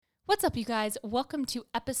What's up, you guys? Welcome to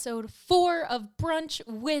episode 4 of Brunch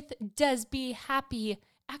with Desby. Happy,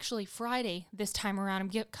 actually, Friday this time around.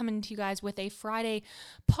 I'm coming to you guys with a Friday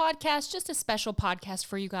podcast, just a special podcast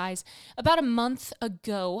for you guys. About a month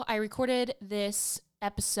ago, I recorded this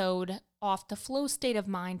episode off the Flow State of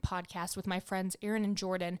Mind podcast with my friends Aaron and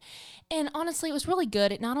Jordan. And honestly, it was really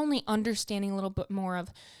good at not only understanding a little bit more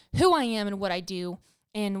of who I am and what I do,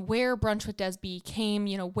 and where Brunch with Desby came,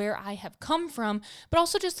 where I have come from, but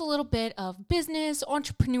also just a little bit of business,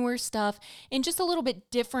 entrepreneur stuff, and just a little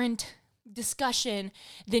bit different discussion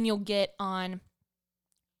than you'll get on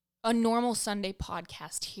a normal Sunday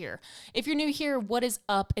podcast here. If you're new here, what is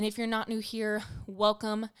up? And if you're not new here,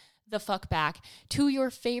 welcome the fuck back to your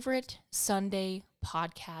favorite Sunday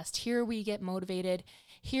podcast. Here we get motivated.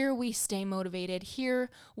 Here we stay motivated. Here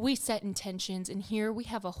we set intentions. And here we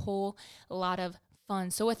have a whole lot of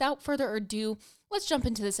fun. So without further ado, let's jump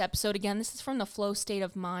into this episode. Again, this is from the Flow State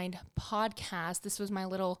of Mind podcast. This was my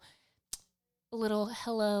little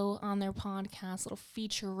hello on their podcast, little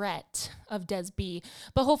featurette of Desby,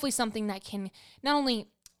 but hopefully something that can not only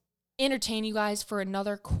entertain you guys for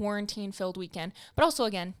another quarantine-filled weekend, but also,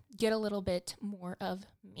 again, get a little bit more of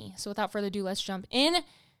me. So without further ado, let's jump in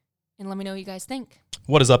and let me know what you guys think.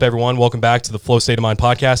 What is up, everyone? Welcome back to the Flow State of Mind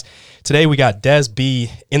podcast. Today, we got Des B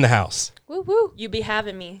in the house. Woo woo. You be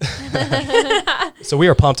having me. So we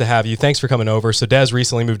are pumped to have you. Thanks for coming over. So Des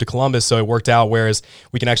recently moved to Columbus, so it worked out, whereas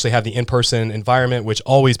we can actually have the in-person environment, which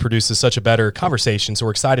always produces such a better conversation. So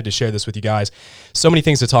we're excited to share this with you guys. So many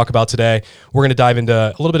things to talk about today. We're going to dive into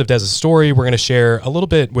a little bit of Des's story. We're going to share a little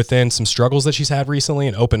bit within some struggles that she's had recently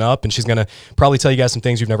and open up. And she's going to probably tell you guys some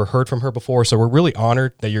things you've never heard from her before. So we're really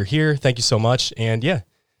honored that you're here. Thank you so much. And yeah.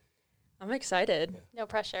 I'm excited. No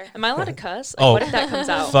pressure. Am I allowed to cuss? What if that comes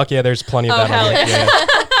out? Fuck yeah, there's plenty of that on here.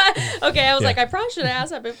 Yeah. Okay, I was like, I probably should have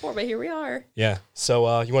asked that before, but here we are. Yeah.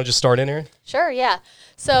 So you want to just start in here? Sure, yeah.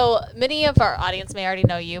 So many of our audience may already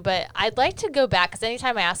know you, but I'd like to go back because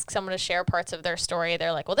anytime I ask someone to share parts of their story,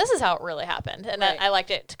 they're like, well, this is how it really happened. And right. I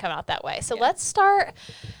liked it to come out that way. So let's start,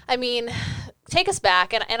 take us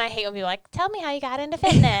back. And I hate when people are like, tell me how you got into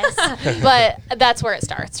fitness. But that's where it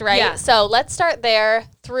starts, right? Yeah. So let's start there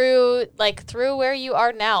through where you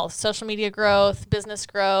are now, social media growth, business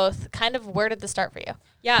growth, kind of where did this start for you?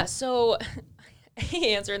 Yeah, so I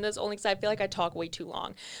hate answering this only because I feel like I talk way too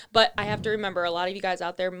long. But I have to remember, a lot of you guys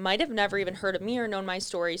out there might have never even heard of me or known my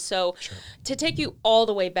story. So to take you all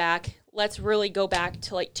the way back, let's really go back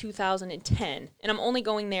to like 2010. And I'm only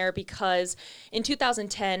going there because in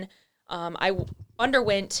 2010, I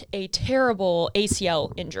underwent a terrible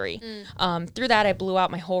ACL injury. Through that, I blew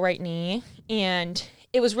out my whole right knee. And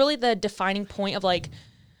it was really the defining point of like,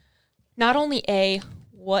 not only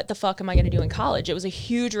what the fuck am I going to do in college? It was a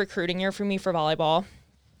huge recruiting year for me for volleyball.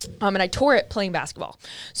 And I tore it playing basketball.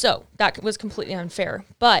 So that was completely unfair.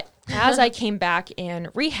 But as I came back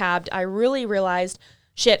and rehabbed, I really realized,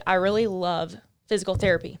 I really love physical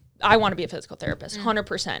therapy. I want to be a physical therapist,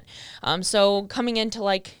 100%. So coming into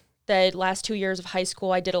like the last 2 years of high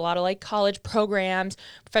school, I did a lot of like college programs,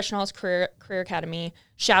 Professional Health Career Academy,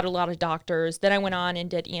 shadowed a lot of doctors. Then I went on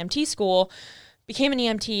and did EMT school. Became an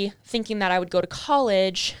EMT thinking that I would go to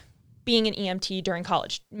college, being an EMT during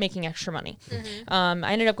college, making extra money.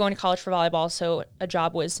 I ended up going to college for volleyball, so a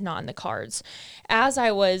job was not in the cards. As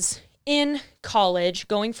I was in college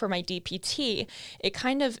going for my DPT, it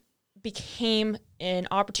kind of became an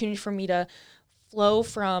opportunity for me to flow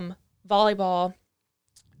from volleyball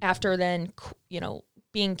after then,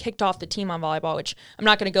 being kicked off the team on volleyball, which I'm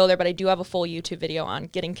not going to go there, but I do have a full YouTube video on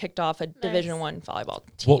getting kicked off a Division I volleyball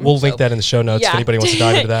team. We'll link that in the show notes if anybody wants to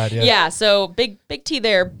dive into that. Yeah, yeah, so big T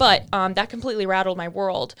there, but that completely rattled my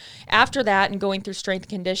world. After that and going through strength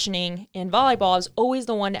conditioning in volleyball, I was always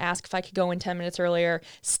the one to ask if I could go in 10 minutes earlier,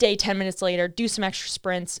 stay 10 minutes later, do some extra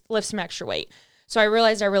sprints, lift some extra weight. So I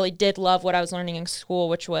realized I really did love what I was learning in school,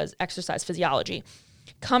 which was exercise physiology.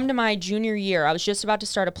 Come to my junior year, I was just about to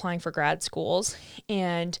start applying for grad schools,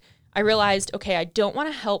 and I realized, okay, I don't want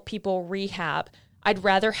to help people rehab. I'd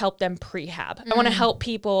rather help them prehab. I want to help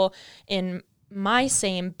people in my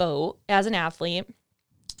same boat as an athlete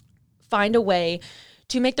find a way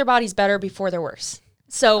to make their bodies better before they're worse.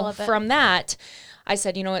 So from that, I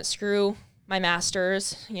said, you know what, screw my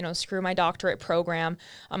master's, screw my doctorate program.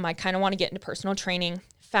 I kind of want to get into personal training.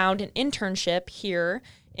 Found an internship here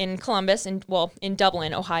in Columbus, in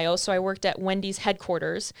Dublin, Ohio. So I worked at Wendy's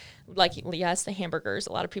headquarters. Yes, the hamburgers.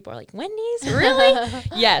 A lot of people are like, Wendy's? Really?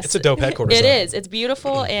 Yes. It's a dope headquarters. It is. It's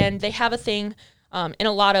beautiful. And they have a thing in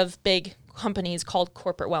a lot of big companies called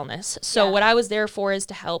corporate wellness. So what I was there for is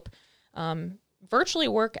to help virtually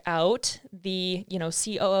work out the,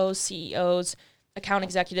 COOs, CEOs, account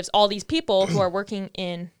executives, all these people who are working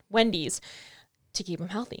in Wendy's to keep them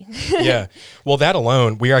healthy. Yeah. Well, that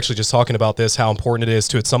alone, we are actually just talking about this, how important it is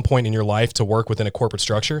to, at some point in your life, to work within a corporate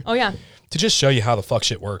structure. Oh, yeah. To just show you how the fuck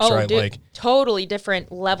shit works, Oh, right? dude, Like, totally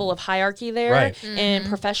different level of hierarchy there, Right. and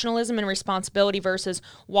professionalism and responsibility versus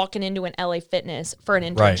walking into an LA Fitness for an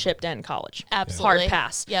internship to end college. Absolutely. Hard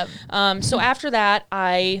pass. Yep. So after that,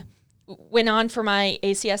 I went on for my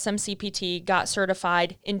ACSM CPT, got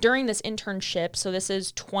certified, and during this internship, so this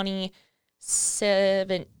is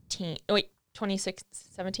 2017,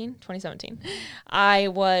 I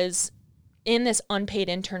was in this unpaid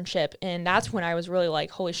internship, and that's when I was really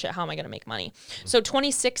like, holy shit, how am I going to make money? So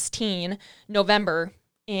 2016, November,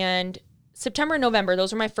 and September and November,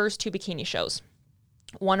 those were my first 2 bikini shows.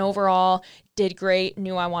 Won overall, did great,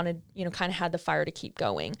 knew I wanted, kind of had the fire to keep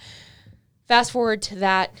going. Fast forward to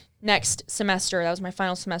that next semester, that was my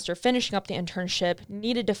final semester, finishing up the internship,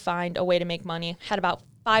 needed to find a way to make money, had about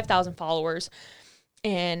 5,000 followers.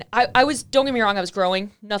 And I was, don't get me wrong, I was growing,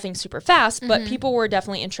 nothing super fast, but people were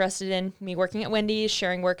definitely interested in me working at Wendy's,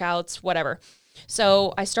 sharing workouts, whatever.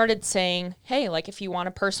 So I started saying, hey, like if you want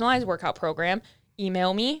a personalized workout program,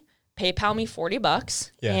 email me, PayPal me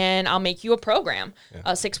 $40, and I'll make you a program,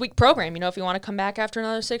 a 6-week program. If you want to come back after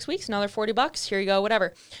another 6 weeks, another $40, here you go,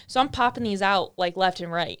 whatever. So I'm popping these out like left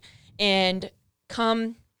and right. And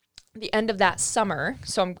come the end of that summer,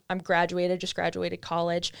 so I'm just graduated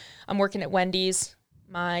college. I'm working at Wendy's.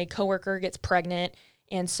 My coworker gets pregnant,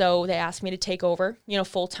 and so they asked me to take over,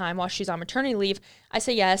 full time while she's on maternity leave. I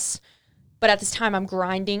say yes, but at this time I'm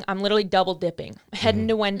grinding. I'm literally double dipping, heading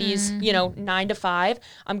to Wendy's, 9 to 5.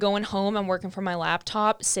 I'm going home. I'm working from my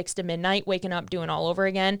laptop 6 to midnight, waking up, doing all over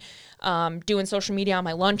again, doing social media on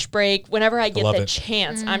my lunch break. Whenever I get the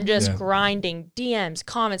chance, I'm just grinding, DMs,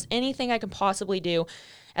 comments, anything I can possibly do.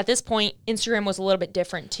 At this point, Instagram was a little bit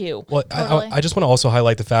different too. Well, totally. I just want to also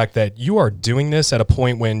highlight the fact that you are doing this at a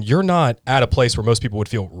point when you're not at a place where most people would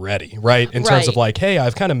feel ready, right? In terms of like, hey,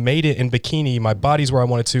 I've kind of made it in bikini. My body's where I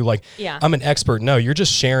wanted to. Like, I'm an expert. No, you're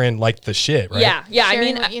just sharing like the shit, right? Yeah.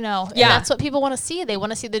 Sharing, and that's what people want to see. They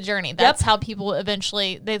want to see the journey. That's how people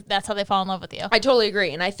eventually, that's how they fall in love with you. I totally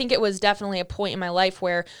agree. And I think it was definitely a point in my life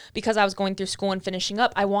where, because I was going through school and finishing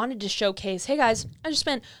up, I wanted to showcase, hey guys, I just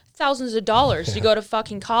spent thousands of dollars to go to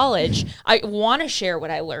fucking college. I want to share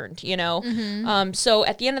what I learned, So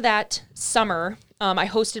at the end of that summer, I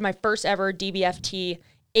hosted my first ever DBFT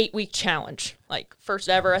 8-week challenge. Like first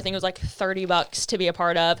ever, I think it was like $30 to be a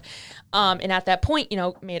part of. And at that point,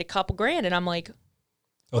 made a couple grand, and I'm like,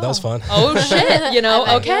 oh, that was fun. Oh shit,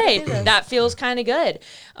 okay, that feels kind of good.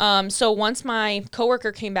 So once my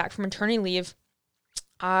coworker came back from maternity leave,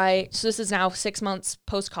 so this is now 6 months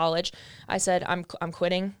post college. I said, I'm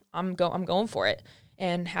quitting. I'm going for it,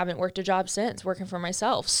 and haven't worked a job since, working for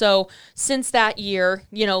myself. So since that year,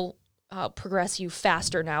 progress you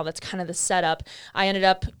faster now. That's kind of the setup. I ended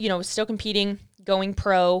up, still competing, going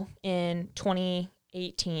pro in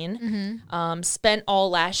 2018. Spent all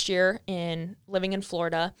last year living in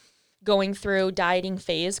Florida, going through dieting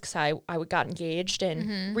phase because I got engaged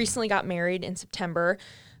and recently got married in September.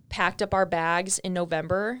 Packed up our bags in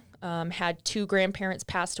November, had 2 grandparents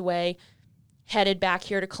passed away, headed back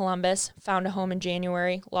here to Columbus, found a home in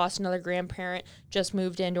January, lost another grandparent, just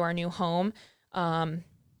moved into our new home. I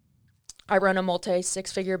run a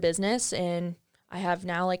multi-6-figure business, and I have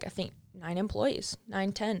now I think 9 employees,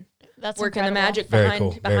 9, 10. That's working incredible. the magic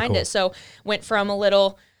behind cool. it. So went from a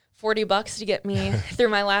little $40 to get me through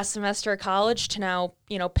my last semester of college to now,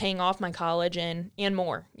 paying off my college and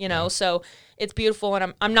more, so it's beautiful.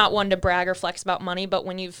 And I'm not one to brag or flex about money, but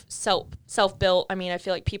when you've self-built, I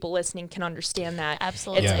feel like people listening can understand that.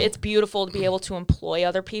 Absolutely. It's beautiful to be able to employ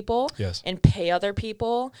other people and pay other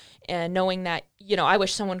people, and knowing that, I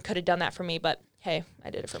wish someone could have done that for me, but hey,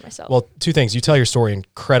 I did it for myself. Well, 2 things. You tell your story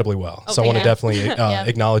incredibly well. So I want to definitely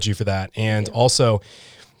acknowledge you for that. And also,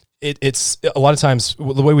 it's a lot of times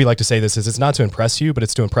the way we like to say this is it's not to impress you, but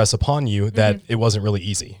it's to impress upon you that it wasn't really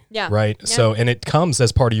easy. Yeah. Right. Yeah. So, and it comes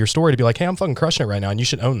as part of your story to be like, hey, I'm fucking crushing it right now, and you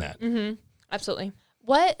should own that. Absolutely.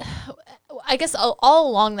 I guess all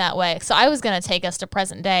along that way. So I was going to take us to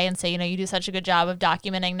present day and say, you do such a good job of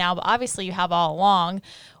documenting now, but obviously you have all along.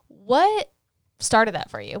 What started that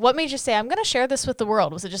for you? What made you say, I'm going to share this with the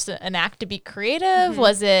world? Was it just an act to be creative?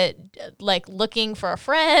 Was it like looking for a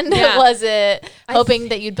friend? Was it hoping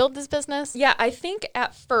that you'd build this business? Yeah, I think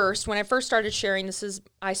at first, when I first started sharing,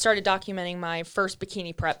 I started documenting my first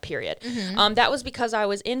bikini prep period. That was because I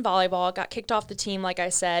was in volleyball, got kicked off the team, like I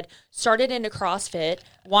said, started into CrossFit,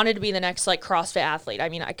 wanted to be the next CrossFit athlete.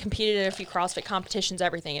 I competed in a few CrossFit competitions,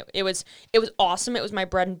 everything. It was awesome. It was my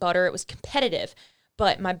bread and butter. It was competitive.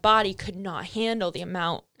 but my body could not handle the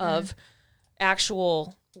amount of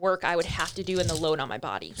actual work I would have to do and the load on my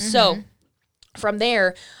body. So from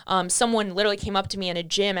there, someone literally came up to me in a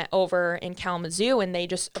gym over in Kalamazoo, and they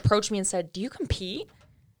just approached me and said, "Do you compete?"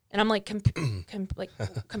 And I'm like,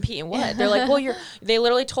 compete in what? They're like, well, they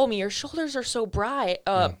literally told me your shoulders are so broad,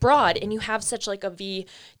 and you have such like a V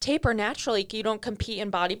taper naturally. You don't compete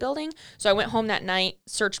in bodybuilding. So I went home that night,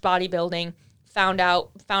 searched bodybuilding, found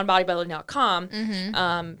bodybuilding.com,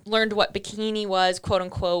 learned what bikini was, quote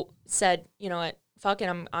unquote, said, you know what, fuck it,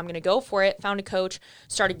 I'm going to go for it. Found a coach,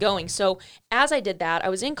 started going. So as I did that, I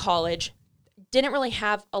was in college, didn't really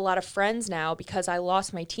have a lot of friends now because I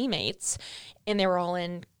lost my teammates and they were all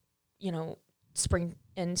in, you know, spring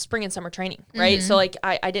and summer training, right? So like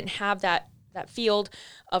I didn't have that field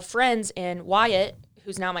of friends, and Wyatt,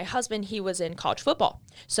 who's now my husband, he was in college football.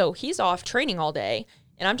 So he's off training all day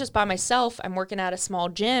and I'm just by myself. I'm working at a small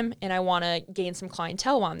gym and I want to gain some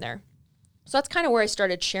clientele while I'm there. So that's kind of where I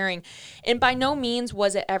started sharing. And by no means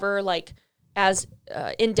was it ever like as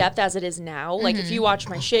in-depth as it is now. Like if you watch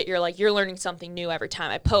my shit, you're learning something new every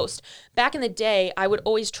time I post. Back in the day, I would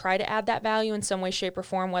always try to add that value in some way, shape, or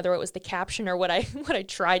form, whether it was the caption or what I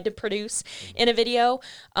tried to produce in a video.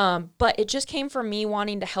 But it just came from me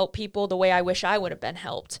wanting to help people the way I wish I would have been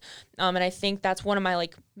helped. And I think that's one of my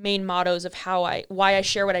like main mottos of why I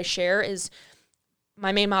share what I share is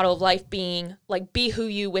my main motto of life being like, be who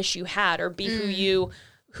you wish you had, or be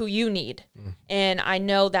who you need. And I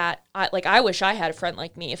know that I wish I had a friend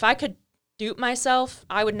like me. If I could dupe myself,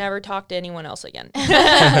 I would never talk to anyone else again.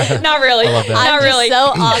 Not really. I love that. Not really.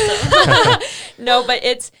 So awesome. No, but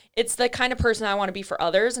it's the kind of person I want to be for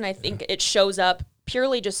others. And I think it shows up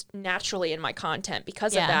purely just naturally in my content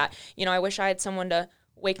because of that. You know, I wish I had someone to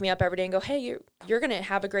wake me up every day and go, hey, you're going to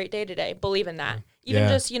have a great day today. Believe in that. Even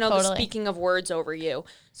just, you know, the speaking of words over you.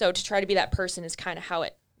 So to try to be that person is kind of how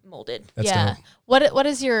it molded. That's dope. What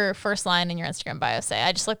is your first line in your Instagram bio say?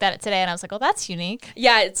 I just looked at it today and I was like, oh, that's unique.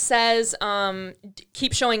 Yeah, it says,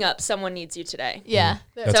 keep showing up. Someone needs you today. Yeah.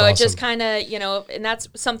 That's so awesome. it just kind of, you know, and that's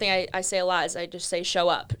something I say a lot is I just say, show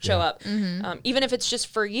up. Even if it's just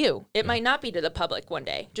for you, it might not be to the public one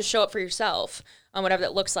day. Just show up for yourself. Whatever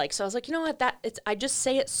that looks like. So I was like, you know what, I just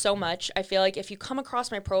say it so much. I feel like if you come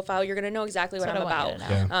across my profile, you're going to know exactly what I'm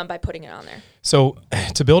about by putting it on there. So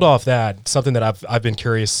to build off that, something that I've been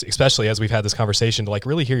curious, especially as we've had this conversation, to like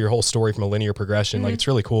really hear your whole story from a linear progression. Like it's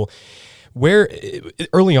really cool. Where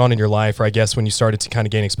early on in your life, or I guess when you started to kind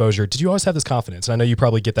of gain exposure, did you always have this confidence? And I know you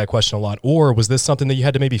probably get that question a lot. Or was this something that you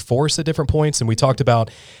had to maybe force at different points? And we talked about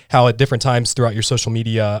how at different times throughout your social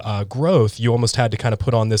media growth, you almost had to kind of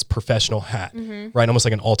put on this professional hat, right? Almost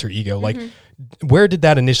like an alter ego. Like where did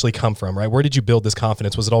that initially come from, right? Where did you build this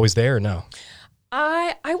confidence? Was it always there or no?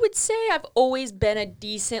 I would say I've always been a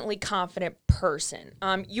decently confident person.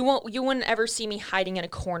 You wouldn't ever see me hiding in a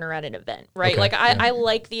corner at an event, right? Okay, I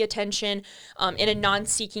like the attention in a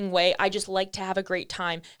non-seeking way. I just like to have a great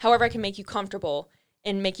time. However I can make you comfortable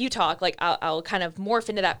and make you talk, like I'll kind of morph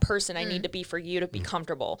into that person I need to be for you to be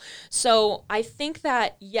comfortable. So I think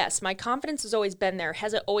that, yes, my confidence has always been there.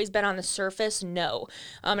 Has it always been on the surface? No.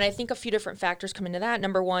 And I think a few different factors come into that.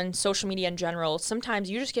 Number one, social media in general. Sometimes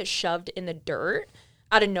you just get shoved in the dirt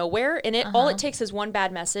out of nowhere, and all it takes is one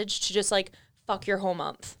bad message to just like fuck your whole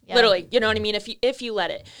month. Literally, you know what I mean? If you let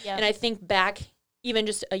it. And I think back even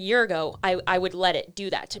just a year ago, I would let it do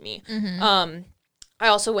that to me. I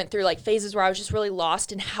also went through like phases where I was just really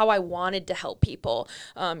lost in how I wanted to help people.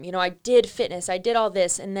 You know, I did fitness, I did all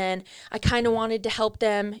this, and then I kind of wanted to help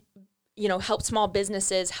them, you know, help small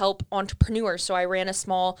businesses, help entrepreneurs. So I ran a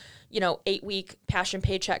small, 8-week passion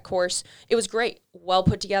paycheck course. It was great, well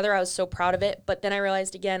put together. I was so proud of it. But then I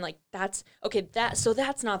realized again, like that's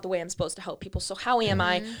not the way I'm supposed to help people. So how am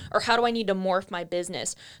I, or how do I need to morph my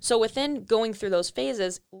business? So within going through those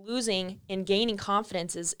phases, losing and gaining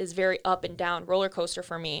confidence is very up and down roller coaster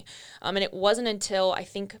for me. And it wasn't until I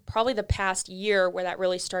think probably the past year where that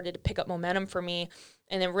really started to pick up momentum for me.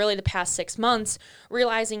 And then really the past 6 months,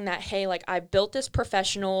 realizing that, hey, like I built this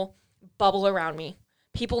professional bubble around me.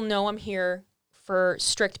 People know I'm here for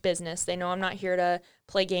strict business. They know I'm not here to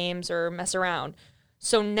play games or mess around.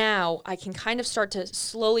 So now I can kind of start to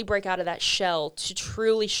slowly break out of that shell to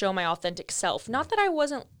truly show my authentic self. Not that I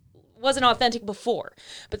wasn't authentic before,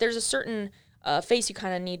 but there's a certain face you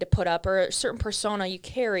kind of need to put up, or a certain persona you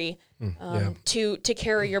carry to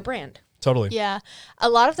carry your brand. Totally. Yeah. A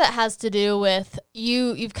lot of that has to do with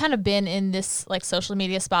you've kind of been in this like social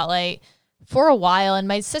media spotlight for a while. And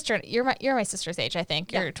my sister, you're my sister's age, I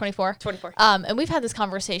think. You're 24. 24. And we've had this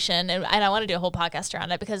conversation, and I want to do a whole podcast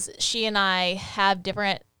around it because she and I have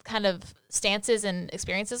different kind of stances and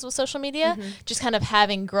experiences with social media, just kind of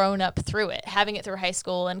having grown up through it, having it through high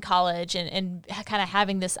school and college, and kind of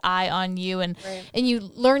having this eye on you, and you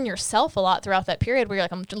learn yourself a lot throughout that period where you're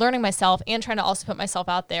like, I'm learning myself and trying to also put myself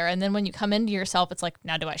out there. And then when you come into yourself, it's like,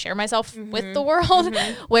 now do I share myself with the world?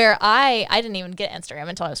 Where I didn't even get Instagram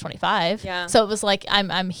until I was 25. Yeah. So it was like,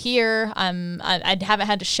 I'm here. I haven't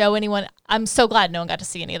had to show anyone. I'm so glad no one got to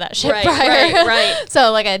see any of that shit prior. Right.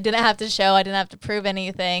 So like I didn't have to show, I didn't have to prove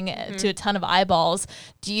anything to a ton of eyeballs.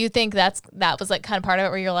 Do you think that was like kind of part of it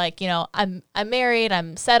where you're like, you know, I'm married,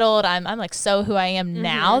 I'm settled, I'm like so who I am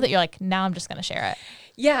now, that you're like, now I'm just going to share it?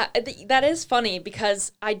 Yeah, that is funny,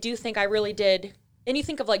 because I do think I really did. And you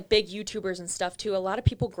think of like big YouTubers and stuff too. A lot of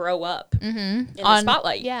people grow up in the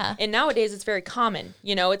spotlight. Yeah. And nowadays it's very common.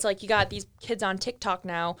 You know, it's like you got these kids on TikTok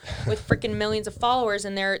now with freaking millions of followers,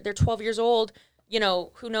 and they're 12 years old. You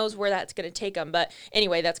know, who knows where that's going to take them. But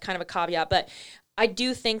anyway, that's kind of a caveat. But I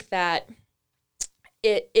do think that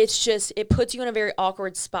it puts you in a very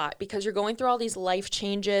awkward spot, because you're going through all these life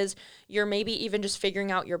changes. You're maybe even just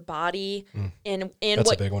figuring out your body and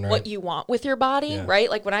That's a big one, right? what you want with your body, right?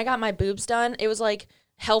 Like when I got my boobs done, it was like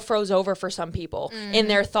hell froze over for some people. And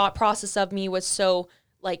their thought process of me was so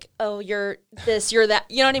like, oh, you're this, you're that.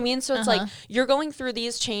 You know what I mean? So it's like you're going through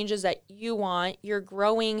these changes that you want. You're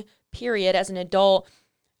growing, period, as an adult.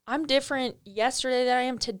 I'm different yesterday than I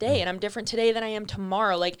am today, and I'm different today than I am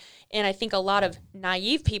tomorrow. Like, and I think a lot of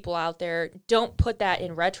naive people out there don't put that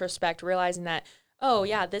in retrospect, realizing that, oh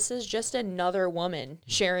yeah, this is just another woman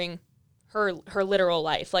sharing her literal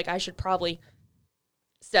life. Like, I should probably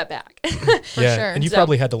step back. For sure. And you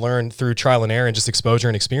probably had to learn through trial and error and just exposure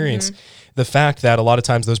and experience the fact that a lot of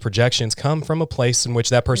times those projections come from a place in which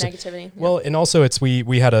that person Negativity. Well, and also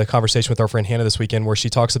we had a conversation with our friend Hannah this weekend where she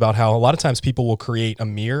talks about how a lot of times people will create a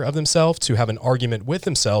mirror of themselves to have an argument with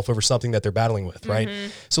themselves over something that they're battling with, right?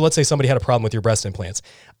 So let's say somebody had a problem with your breast implants.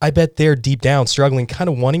 I bet they're deep down struggling, kind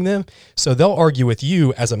of wanting them. So they'll argue with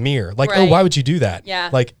you as a mirror. Like, oh, why would you do that? Yeah.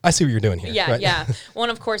 Like, I see what you're doing here. Yeah, right? yeah. Well,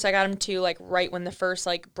 and of course, I got him to like right when the first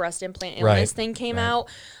like breast implant illness thing came out.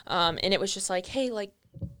 And it was just like, hey, like,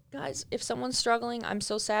 guys, if someone's struggling, I'm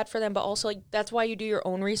so sad for them. But also, like, that's why you do your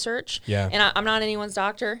own research. Yeah. And I'm not anyone's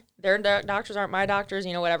doctor. Their doctors aren't my doctors,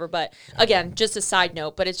 you know, whatever. But again, just a side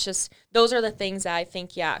note. But it's just, those are the things that I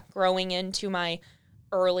think, growing into my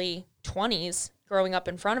early 20s, growing up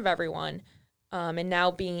in front of everyone, and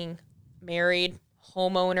now being married,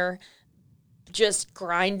 homeowner, just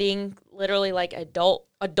grinding, literally like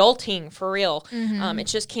adulting for real. It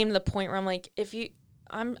just came to the point where I'm like,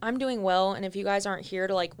 I'm doing well, and if you guys aren't here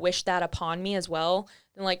to like wish that upon me as well,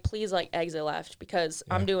 then like please like exit left, because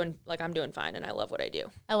I'm doing fine, and I love what I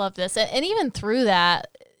do. I love this. And even through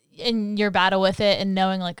that, in your battle with it and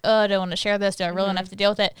knowing like, oh, I don't want to share this, do I really want to have to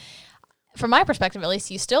deal with it? From my perspective, at least,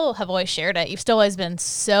 you still have always shared it. You've still always been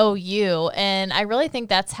so you. And I really think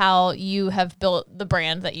that's how you have built the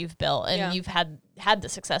brand that you've built, and you've had the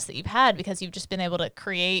success that you've had, because you've just been able to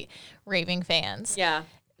create raving fans. Yeah.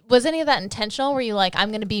 Was any of that intentional? Were you like,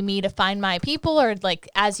 I'm going to be me to find my people? Or like,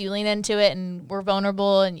 as you lean into it and were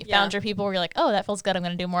vulnerable and you found your people, were you like, oh, that feels good, I'm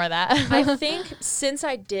going to do more of that? I think since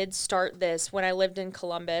I did start this, when I lived in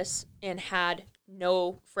Columbus and had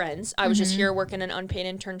no friends, I was just here working an unpaid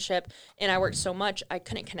internship, and I worked so much I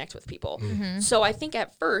couldn't connect with people. So I think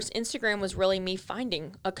at first Instagram was really me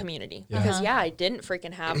finding a community, because I didn't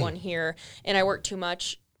freaking have one here, and I worked too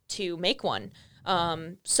much to make one.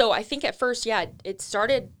 So I think at first, it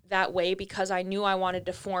started that way because I knew I wanted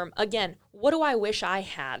to form, again, what do I wish I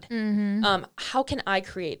had? How can I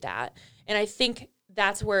create that? And I think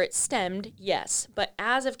that's where it stemmed, yes. But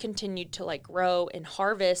as I've continued to like grow and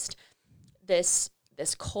harvest this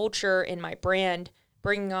culture in my brand,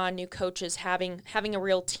 bringing on new coaches, having a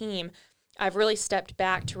real team, I've really stepped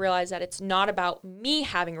back to realize that it's not about me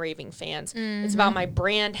having raving fans. It's about my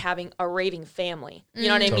brand having a raving family. You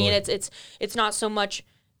know what I mean? It's not so much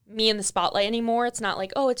me in the spotlight anymore. It's not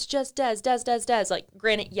like, oh, it's just Des. Like,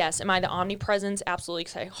 granted, yes, am I the omnipresence? Absolutely,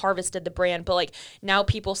 because I harvested the brand. But like, now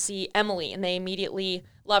people see Emily and they immediately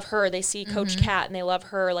love her. They see Coach Kat and they love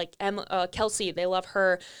her. Like Kelsey, they love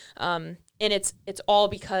her. And it's all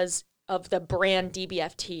because of the brand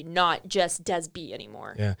DBFT, not just Des B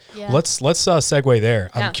anymore. Yeah. Let's segue there.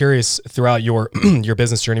 I'm curious, throughout your your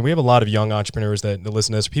business journey, we have a lot of young entrepreneurs that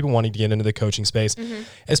listen to this, people wanting to get into the coaching space,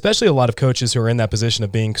 especially a lot of coaches who are in that position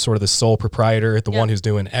of being sort of the sole proprietor, the one who's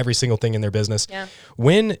doing every single thing in their business.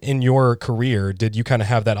 When in your career did you kind of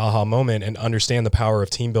have that aha moment and understand the power of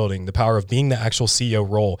team building, the power of being the actual CEO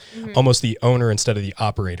role, almost the owner instead of the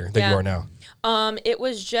operator that you are now? It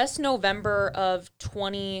was just November of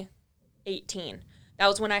 2018. That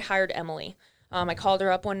was when I hired Emily. I called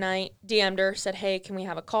her up one night, DM'd her, said, hey, can we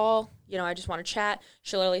have a call? You know, I just want to chat.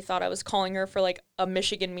 She literally thought I was calling her for like a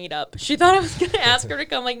Michigan meetup. She thought I was going to ask her to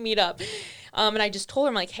come like meet up. And I just told her,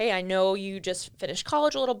 I'm like, hey, I know you just finished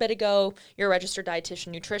college a little bit ago. You're a registered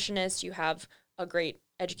dietitian nutritionist. You have a great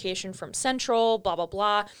education from Central, blah, blah,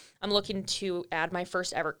 blah. I'm looking to add my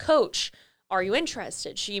first ever coach. Are you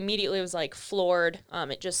interested? She immediately was like floored.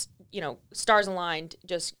 It just, you know, stars aligned,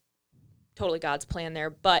 just totally God's plan there.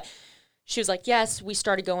 But she was like, yes, we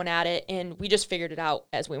started going at it and we just figured it out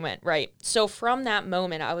as we went, right? So from that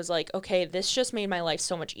moment, I was like, okay, this just made my life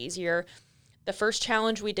so much easier. The first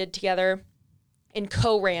challenge we did together and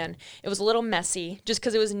co-ran, it was a little messy just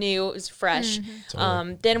because it was new, it was fresh.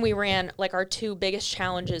 Mm-hmm. Then we ran like our 2 biggest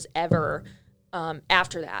challenges ever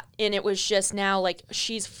after that. And it was just now like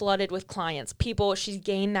she's flooded with clients, people, she's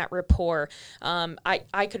gained that rapport.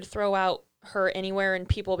 I could throw out her anywhere and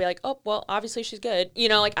people will be like, oh, well, obviously she's good. You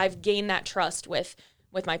know, like I've gained that trust with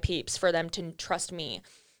my peeps for them to trust me.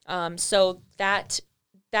 So that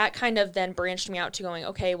kind of then branched me out to going,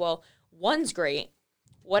 okay, well, 1's great.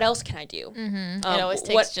 What else can I do? Mm-hmm. It always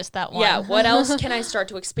takes just that one. Yeah. What else can I start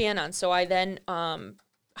to expand on? So I then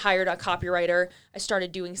hired a copywriter. I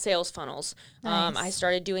started doing sales funnels. Nice. I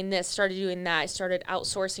started doing this, started doing that. I started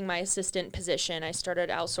outsourcing my assistant position. I started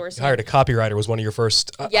outsourcing. You hired a copywriter was one of your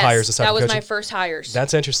first yes, hires aside that from was coaching? my first hires.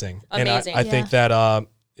 That's interesting. Amazing. And I think that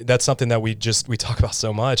that's something that we talk about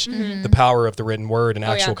so much, the power of the written word and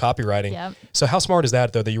actual copywriting. Yep. So how smart is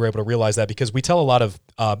that, though, that you were able to realize that? Because we tell a lot of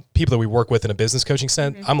people that we work with in a business coaching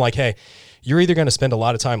sense, I'm like, hey, you're either going to spend a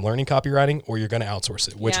lot of time learning copywriting or you're going to outsource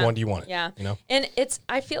it. Which one do you want? Yeah. You know? And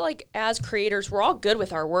I feel like as creators, we're all good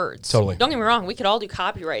with our words. Totally. Don't get me wrong. We could all do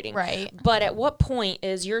copywriting. Right. But at what point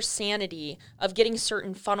is your sanity of getting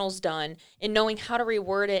certain funnels done and knowing how to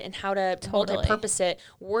reword it and how to multi-purpose it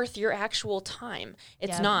worth your actual time?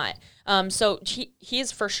 It's not. So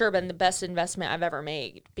he's for sure been the best investment I've ever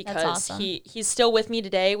made because That's awesome. he's still with me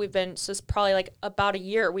today. We've been, so it's probably like about a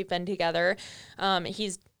year we've been together.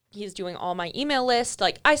 He's doing all my email list.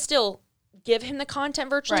 Like I still give him the content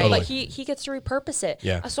virtually, but he gets to repurpose it.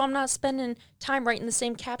 Yeah. So I'm not spending time writing the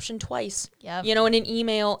same caption twice. Yep. You know, in an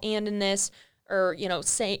email and in this, or, you know,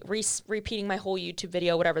 repeating my whole YouTube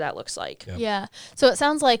video, whatever that looks like. Yep. Yeah. So it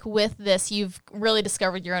sounds like with this, you've really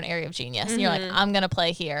discovered your own area of genius. And you're like, I'm going to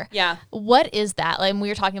play here. Yeah. What is that? Like, we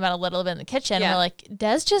were talking about a little bit in the kitchen. Yeah. We're like,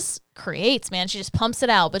 Des just creates, man. She just pumps it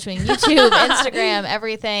out between YouTube, Instagram,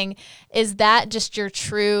 everything. Is that just your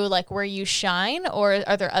true, like, where you shine? Or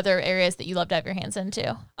are there other areas that you love to have your hands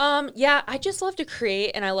into? Yeah, I just love to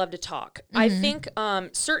create and I love to talk. I think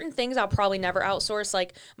certain things I'll probably never outsource,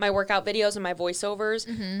 like my workout videos and my voiceovers.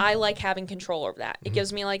 I like having control over that. It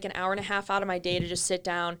gives me like an hour and a half out of my day to just sit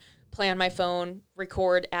down, play on my phone,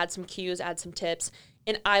 record, add some cues, add some tips.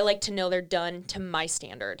 And I like to know they're done to my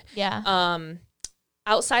standard. Yeah.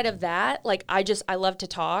 Outside of that, like I love to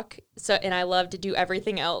talk. So, and I love to do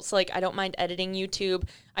everything else. Like I don't mind editing YouTube.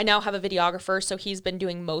 I now have a videographer, so he's been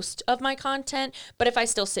doing most of my content. But if I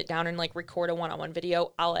still sit down and like record a one-on-one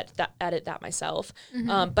video, I'll edit that myself.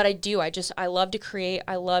 But I love to create.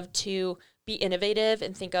 I love to be innovative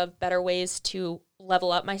and think of better ways to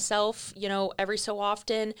level up myself, you know, every so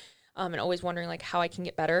often. And always wondering like how I can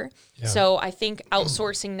get better. Yeah. So I think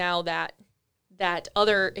outsourcing now that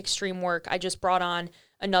other extreme work, I just brought on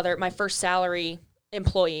my first salary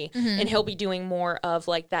employee, and he'll be doing more of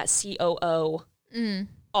like that COO,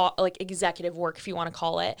 like executive work, if you want to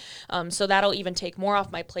call it. So that'll even take more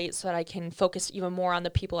off my plate so that I can focus even more on the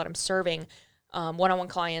people that I'm serving, one-on-one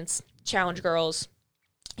clients, challenge girls,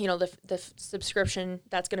 you know, the subscription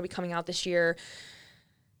that's going to be coming out this year.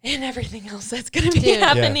 And everything else that's going to be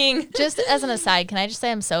happening. Just as an aside, can I just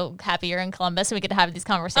say I'm so happy you're in Columbus and we get to have these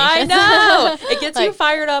conversations? I know. It gets you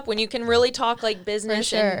fired up when you can really talk like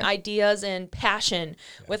business and sure. ideas and passion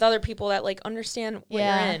with other people that like understand what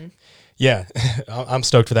you're in. Yeah, I'm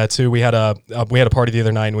stoked for that too. We had a party the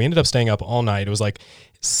other night and we ended up staying up all night. It was like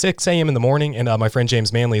 6 a.m. in the morning, and my friend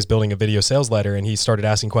James Manley is building a video sales letter, and he started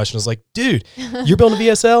asking questions. I was like, dude, you're building a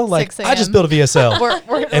VSL? Like, I just built a VSL.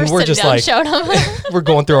 we're just down, like, we're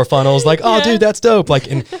going through our funnels like, oh, dude, that's dope.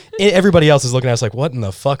 Like, and everybody else is looking at us like, what in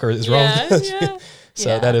the fuck is wrong with us? Yeah.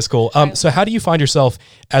 So that is cool. So how do you find yourself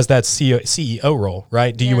as that CEO role,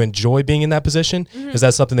 right? Do you enjoy being in that position? Is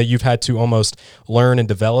that something that you've had to almost learn and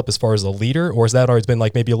develop as far as a leader, or has that always been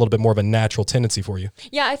like maybe a little bit more of a natural tendency for you?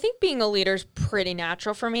 Yeah, I think being a leader is pretty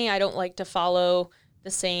natural for me. I don't like to follow the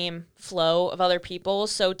same flow of other people.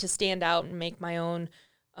 So to stand out and make my own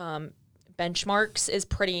benchmarks is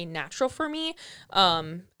pretty natural for me.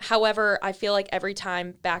 However, I feel like every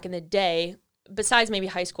time back in the day, besides maybe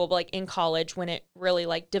high school, but like in college when it really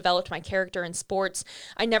like developed my character in sports,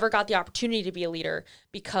 I never got the opportunity to be a leader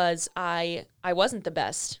because I wasn't the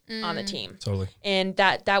best on the team. Totally. And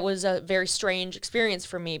that was a very strange experience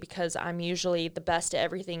for me because I'm usually the best at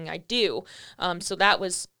everything I do. So that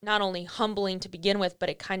was not only humbling to begin with, but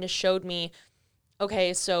it kind of showed me,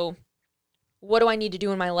 okay, so what do I need to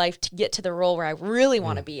do in my life to get to the role where I really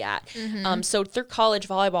want to be at? So through college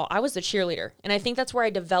volleyball, I was the cheerleader. And I think that's where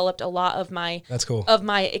I developed a lot of my That's cool. of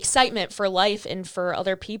my excitement for life and for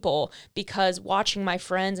other people, because watching my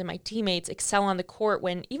friends and my teammates excel on the court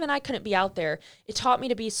when even I couldn't be out there, it taught me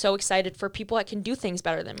to be so excited for people that can do things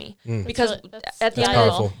better than me. Because at the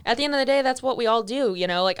end of the day, that's what we all do. You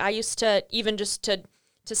know, like I used to even just to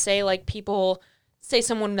say like people say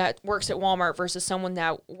someone that works at Walmart versus someone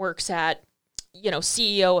that works at, you know,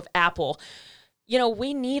 CEO of Apple, you know,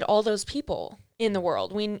 we need all those people in the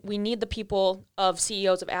world. We need the people of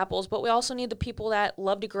CEOs of Apples, but we also need the people that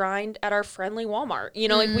love to grind at our friendly Walmart. You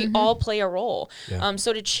know, like we all play a role. Yeah.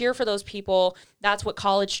 So to cheer for those people, that's what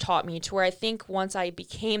college taught me, to where I think once I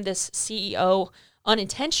became this CEO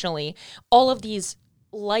unintentionally, all of these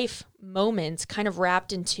life moments kind of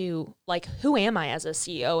wrapped into like, who am I as a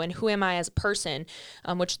CEO and who am I as a person,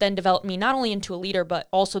 which then developed me not only into a leader, but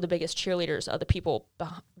also the biggest cheerleaders of the people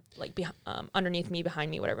underneath me,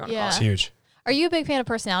 behind me, whatever you want to call it. It's huge. Are you a big fan of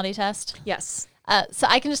personality test? Yes. So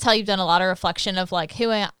I can just tell you've done a lot of reflection of like,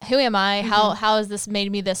 who am I? How has this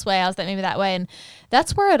made me this way? How's that made me that way? And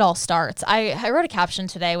that's where it all starts. I wrote a caption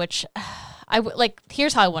today, which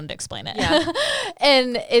here's how I wanted to explain it. Yeah.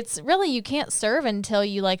 And it's really, you can't serve until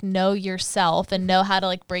you like know yourself and know how to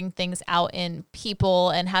like bring things out in people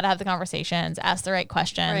and how to have the conversations, ask the right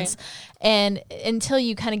questions. Right. And until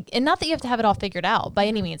you kind of, and not that you have to have it all figured out by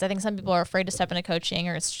any means. I think some people are afraid to step into coaching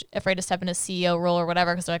or afraid to step into CEO role or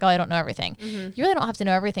whatever, because they're like, oh, I don't know everything. You really don't have to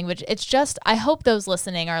know everything, but it's just, I hope those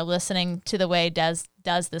listening are listening to the way does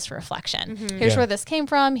this reflection. Here's where this came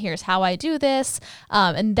from. Here's how I do this.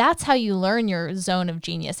 And that's how you learn your zone of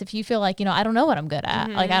genius. If you feel like, you know, I don't know what I'm good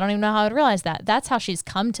at, like, I don't even know how I'd realize that. That's how she's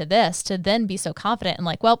come to this, to then be so confident and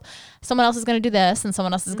like, well, someone else is going to do this and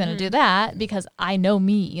someone else is going to do that because I know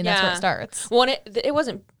me. And that's where it starts. Well, it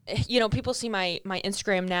wasn't, you know, people see my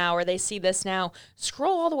Instagram now, or they see this now,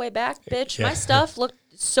 scroll all the way back, bitch. My stuff looked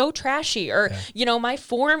so trashy, or, you know, my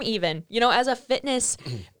form even, you know, as a fitness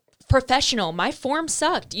professional, my form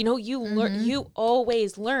sucked. You know, you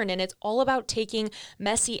always learn, and it's all about taking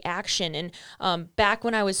messy action. And back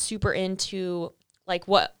when I was super into like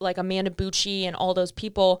Amanda Bucci and all those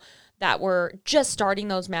people that were just starting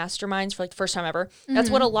those masterminds for like the first time ever, that's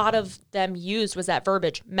what a lot of them used, was that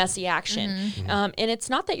verbiage, messy action. And it's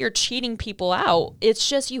not that you're cheating people out, it's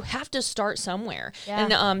just you have to start somewhere.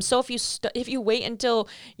 And so if you wait until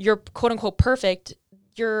you're quote unquote perfect,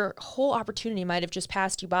 your whole opportunity might have just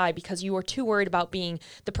passed you by because you were too worried about being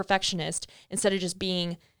the perfectionist instead of just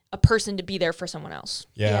being a person to be there for someone else.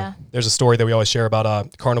 Yeah. There's a story that we always share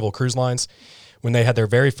about Carnival Cruise Lines. When they had their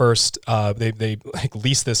very first, they like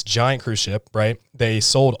leased this giant cruise ship, right? They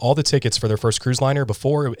sold all the tickets for their first cruise liner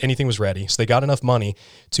before anything was ready. So they got enough money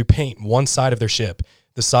to paint one side of their ship,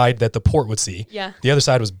 the side that the port would see. Yeah. The other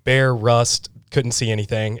side was bare rust, couldn't see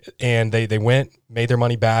anything. And they went, made their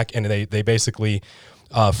money back, and they basically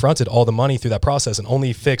fronted all the money through that process and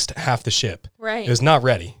only fixed half the ship. Right. It was not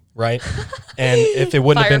ready. Right. And if it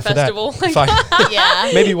wouldn't have been festival. For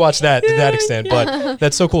that, maybe watch that to that extent. But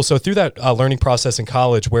that's so cool. So through that learning process in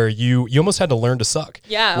college where you almost had to learn to suck.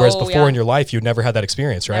 Yeah. Whereas before in your life, you'd never had that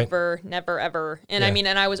experience, right? Never, ever. And I mean,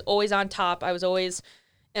 and I was always on top. I was always,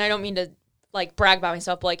 and I don't mean to like brag about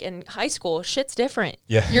myself, but like in high school, shit's different.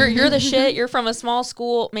 Yeah. You're the shit. You're from a small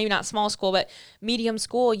school, maybe not small school, but medium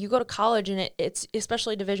school. You go to college and it's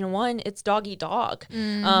especially Division I, it's dog eat dog.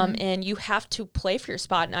 And you have to play for your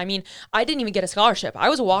spot. And I mean, I didn't even get a scholarship. I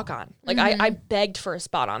was a walk-on. Like I begged for a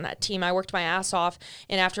spot on that team. I worked my ass off.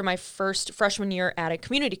 And after my first freshman year at a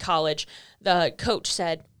community college, the coach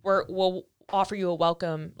said, we'll offer you a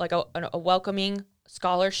welcome, like a welcoming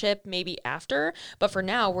scholarship maybe after, but for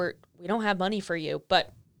now we don't have money for you, but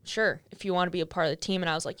sure, if you want to be a part of the team. And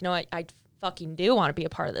I was like, you know, I fucking do want to be a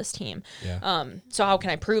part of this team. So how can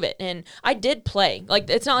I prove it? And I did play. Like,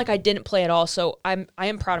 it's not like I didn't play at all. So I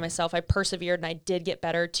am proud of myself. I persevered and I did get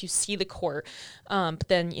better to see the court. But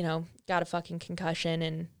then, you know, got a fucking concussion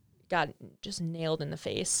and got just nailed in the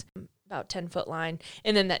face. About 10-foot line,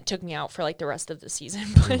 and then that took me out for like the rest of the season.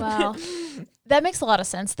 Wow. That makes a lot of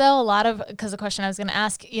sense though. Because the question I was going to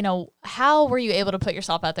ask, you know, how were you able to put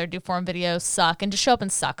yourself out there, do form videos, suck, and just show up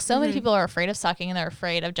and suck? So many people are afraid of sucking, and they're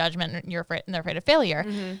afraid of judgment, and they're afraid of failure.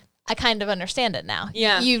 I kind of understand it now.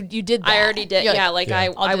 Yeah. You did that. I already did.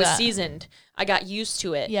 I was seasoned. I got used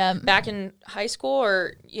to it. Yeah. Back in high school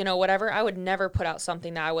or, you know, whatever, I would never put out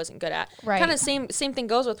something that I wasn't good at. Right. Kind of same thing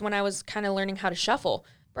goes with when I was kind of learning how to shuffle.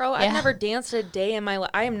 Bro, I've never danced a day in my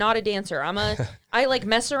life. I am not a dancer. I like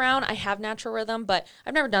mess around. I have natural rhythm, but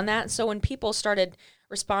I've never done that. And so when people started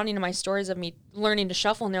responding to my stories of me learning to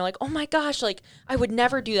shuffle and they're like, oh my gosh, like I would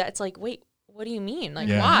never do that. It's like, wait, what do you mean? Like,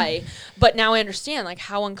 why? But now I understand like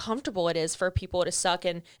how uncomfortable it is for people to suck.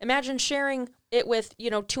 And imagine sharing it with, you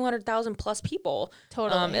know, 200,000 plus people.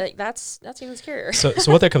 Totally. Like, that's even scarier.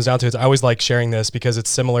 So what that comes down to is I always like sharing this because it's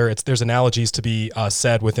similar. There's analogies to be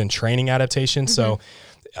said within training adaptation. So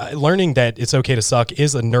learning that it's okay to suck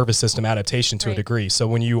is a nervous system adaptation to a degree. So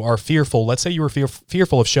when you are fearful, let's say you were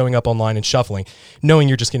fearful of showing up online and shuffling, knowing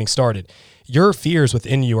you're just getting started, your fears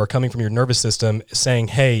within you are coming from your nervous system saying,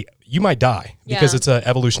 hey, you might die because it's an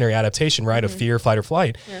evolutionary adaptation, right? Of fear, fight, or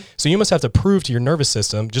flight. Yeah. So you must have to prove to your nervous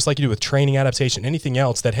system, just like you do with training, adaptation, anything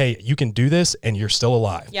else, that, hey, you can do this and you're still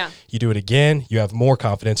alive. Yeah. You do it again, you have more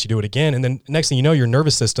confidence, you do it again. And then next thing you know, your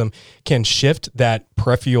nervous system can shift that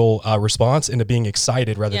peripheral response into being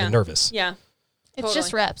excited rather than nervous. Yeah. It's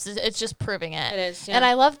just reps. It's just proving it. It is. Yeah. And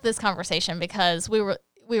I love this conversation because when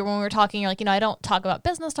we were talking, you're like, you know, I don't talk about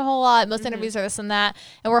business a whole lot. Most interviews are this and that.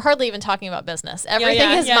 And we're hardly even talking about business. Everything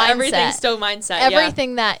is mindset. Everything's still mindset.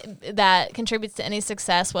 Everything that contributes to any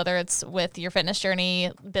success, whether it's with your fitness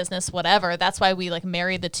journey, business, whatever. That's why we like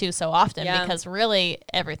marry the two so often because really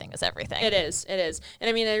everything is everything. It is. And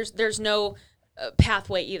I mean, there's no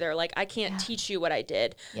pathway either. Like I can't teach you what I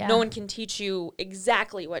did. Yeah. No one can teach you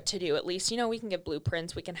exactly what to do. At least, you know, we can give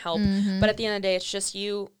blueprints, we can help. But at the end of the day, it's just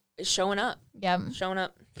you showing up. Yeah. Showing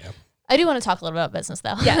up. Yeah. I do want to talk a little bit about business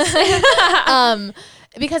though. Yes.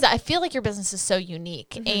 Because I feel like your business is so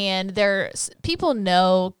unique and people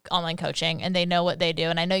know online coaching and they know what they do.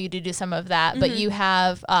 And I know you do some of that, but you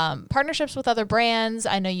have partnerships with other brands.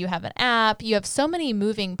 I know you have an app. You have so many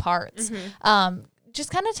moving parts. Just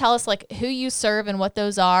kind of tell us like who you serve and what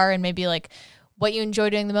those are and maybe like what you enjoy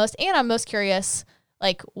doing the most. And I'm most curious,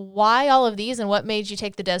 like why all of these and what made you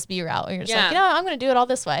take the Des B route? And you're just like, you know, I'm going to do it all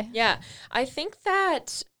this way. Yeah. I think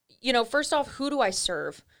that, you know, first off, who do I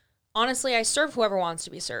serve? Honestly, I serve whoever wants to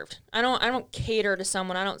be served. I don't cater to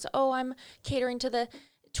someone. I don't say, oh, I'm catering to the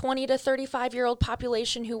 20 to 35-year-old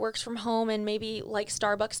population who works from home and maybe likes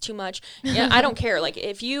Starbucks too much. Yeah, I don't care. Like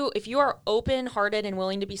if you are open-hearted and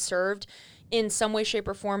willing to be served in some way, shape,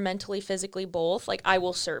 or form, mentally, physically, both, like I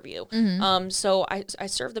will serve you. So I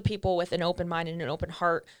serve the people with an open mind and an open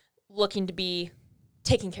heart, looking to be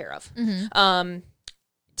taken care of.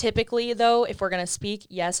 Typically, though, if we're going to speak,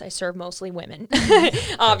 yes, I serve mostly women,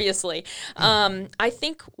 obviously. I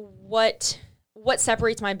think what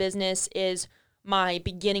separates my business is my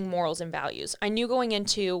beginning morals and values. I knew going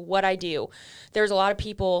into what I do, there's a lot of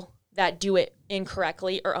people that do it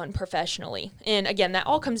incorrectly or unprofessionally. And again, that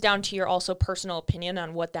all comes down to your also personal opinion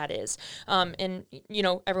on what that is. And, you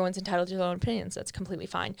know, everyone's entitled to their own opinions. That's completely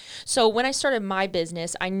fine. So when I started my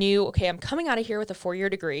business, I knew, okay, I'm coming out of here with a 4-year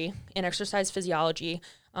degree in exercise physiology.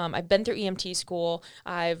 I've been through EMT school.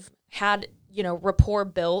 I've had, you know, rapport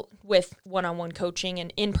built with one-on-one coaching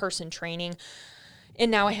and in-person training. And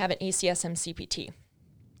now I have an ACSM CPT.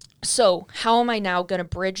 So how am I now going to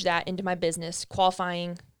bridge that into my business,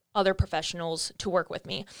 qualifying other professionals to work with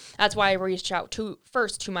me? That's why I reached out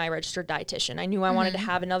first to my registered dietitian. I knew I wanted to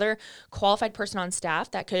have another qualified person on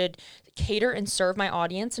staff that could cater and serve my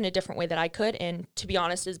audience in a different way that I could, and to be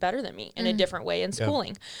honest, is better than me in a different way in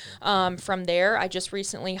schooling. From there, I just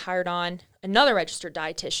recently hired on another registered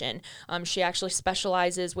dietitian. She actually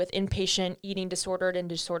specializes with inpatient eating disordered and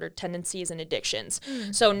disordered tendencies and addictions.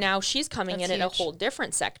 So now she's coming in a whole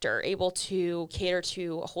different sector, able to cater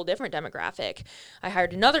to a whole different demographic. I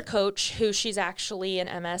hired another coach who she's actually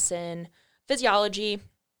an MS in physiology.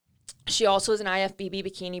 She also is an IFBB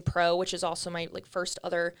Bikini Pro, which is also my first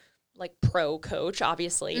other pro coach,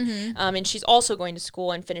 obviously. And she's also going to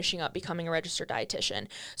school and finishing up becoming a registered dietitian.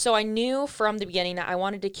 So I knew from the beginning that I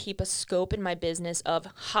wanted to keep a scope in my business of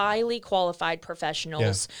highly qualified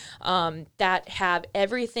professionals that have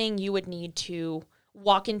everything you would need to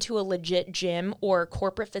walk into a legit gym or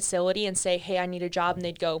corporate facility and say, hey, I need a job. And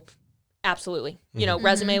they'd go, absolutely. You know,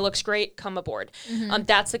 resume looks great, come aboard.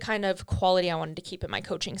 That's the kind of quality I wanted to keep in my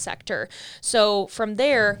coaching sector. So from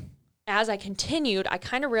there, as I continued, I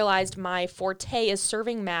kind of realized my forte is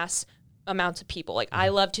serving mass amounts of people. Like I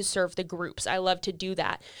love to serve the groups. I love to do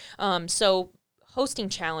that. So hosting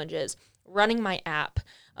challenges, running my app,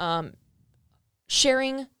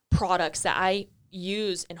 sharing products that I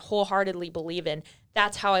use and wholeheartedly believe in.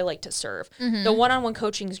 That's how I like to serve. The one-on-one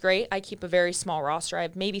coaching is great. I keep a very small roster. I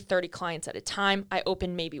have maybe 30 clients at a time. I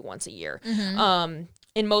open maybe once a year.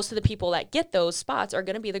 And most of the people that get those spots are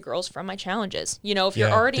going to be the girls from my challenges. You know, if you're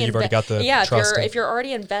already you've already got the trust if you're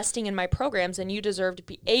already investing in my programs, then you deserve to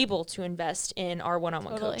be able to invest in our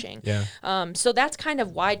one-on-one coaching. Yeah. So that's kind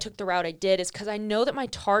of why I took the route I did, is because I know that my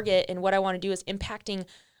target and what I want to do is impacting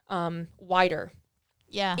wider,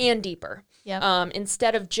 and deeper.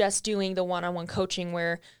 Instead of just doing the one-on-one coaching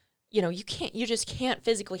where, you know, you just can't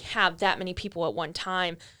physically have that many people at one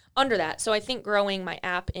time under that. So I think growing my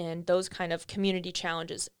app and those kind of community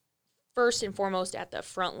challenges first and foremost at the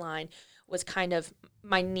front line was kind of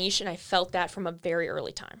my niche, and I felt that from a very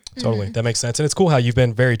early time. Totally. That makes sense. And it's cool how you've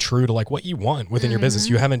been very true to like what you want within your business.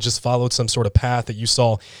 You haven't just followed some sort of path that you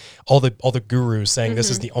saw all the gurus saying this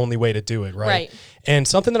is the only way to do it. Right. And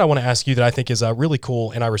something that I want to ask you that I think is really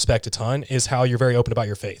cool and I respect a ton is how you're very open about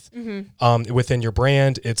your faith. Within your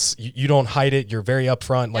brand, it's, you don't hide it. You're very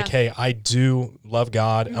upfront. Like, hey, I do love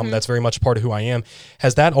God. That's very much part of who I am.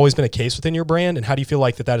 Has that always been a case within your brand? And how do you feel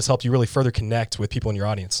like that has helped you really further connect with people in your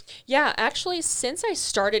audience? Yeah, actually, since I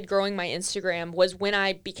started growing my Instagram was when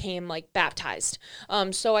I became like baptized.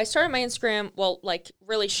 So I started my Instagram, like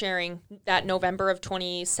really sharing that November of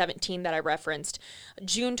 2017 that I referenced.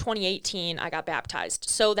 June 2018, I got baptized.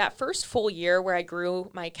 So that first full year where I grew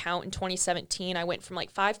my account in 2017, I went from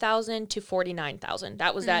like 5,000 to 49,000.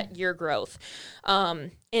 That was that year growth.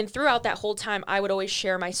 And throughout that whole time, I would always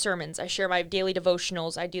share my sermons. I share my daily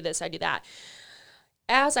devotionals. I do this, I do that.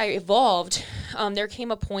 As I evolved, there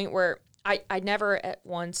came a point where I never at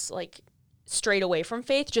once like strayed away from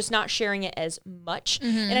faith, just not sharing it as much.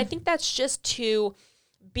 And I think that's just to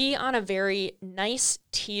be on a very nice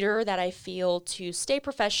teeter that I feel to stay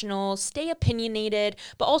professional, stay opinionated,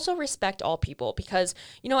 but also respect all people. Because,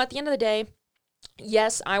 you know, at the end of the day,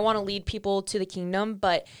 yes, I want to lead people to the kingdom,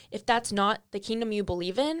 but if that's not the kingdom you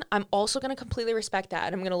believe in, I'm also going to completely respect that,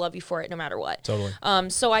 and I'm going to love you for it no matter what. Totally.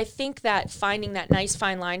 So I think that finding that nice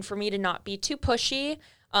fine line for me to not be too pushy,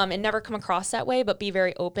 and never come across that way, but be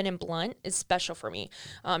very open and blunt is special for me.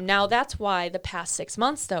 Now that's why the past 6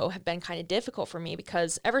 months though have been kind of difficult for me,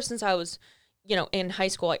 because ever since I was, you know, in high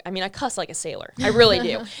school, I cuss like a sailor. I really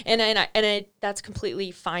do. And that's completely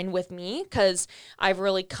fine with me, because I've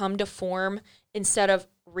really come to form, instead of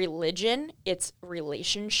religion, it's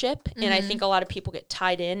relationship. And I think a lot of people get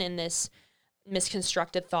tied in this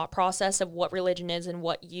misconstructed thought process of what religion is and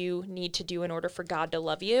what you need to do in order for God to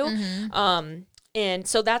love you. And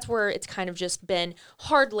so that's where it's kind of just been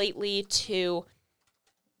hard lately to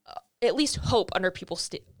at least hope under people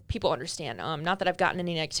understand. Not that I've gotten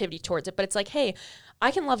any negativity towards it, but it's like, hey,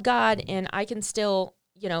 I can love God and I can still,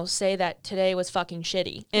 you know, say that today was fucking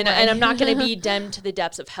shitty, and I'm not going to be condemned to the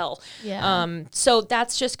depths of hell. So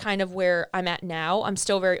that's just kind of where I'm at now. I'm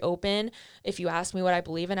still very open. If you ask me what I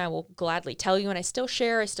believe in, I will gladly tell you. And I still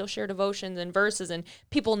share devotions and verses, and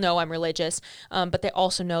people know I'm religious, but they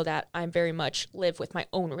also know that I very much live with my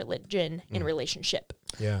own religion in relationship.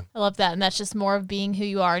 Yeah. I love that. And that's just more of being who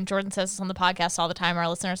you are. And Jordan says this on the podcast all the time. Our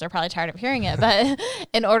listeners are probably tired of hearing it, but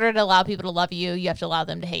in order to allow people to love you, you have to allow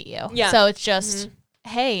them to hate you. Yeah. So it's just,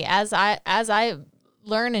 hey, as I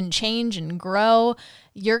learn and change and grow,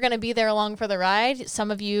 you're going to be there along for the ride.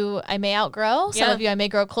 Some of you I may outgrow. Some of you I may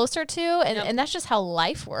grow closer to. And that's just how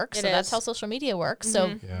life works. So that's how social media works.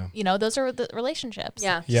 So, you know, those are the relationships.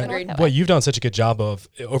 Yeah. What you've done such a good job of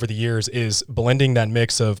over the years is blending that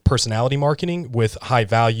mix of personality marketing with high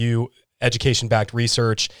value education-backed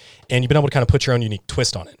research, and you've been able to kind of put your own unique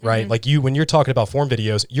twist on it, right? Like when you're talking about form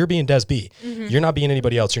videos, you're being Des B. You're not being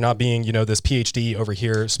anybody else. You're not being, you know, this PhD over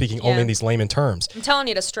here speaking only in these layman terms. I'm telling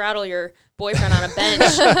you to straddle your boyfriend on a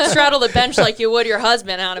bench, straddle the bench like you would your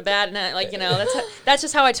husband on a bad night. Like, you know, that's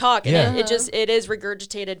just how I talk. And it is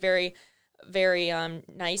regurgitated very, very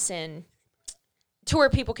nice, and to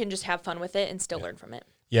where people can just have fun with it and still learn from it.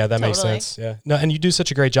 Yeah, that makes sense. Yeah. No, and you do such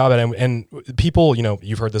a great job at it. And people, you know,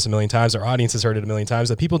 you've heard this a million times, our audience has heard it a million times,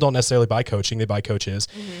 that people don't necessarily buy coaching, they buy coaches.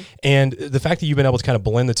 And the fact that you've been able to kind of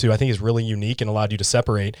blend the two, I think is really unique and allowed you to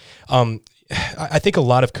separate. I think a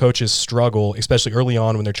lot of coaches struggle, especially early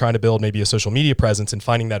on when they're trying to build maybe a social media presence and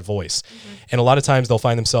finding that voice. And a lot of times they'll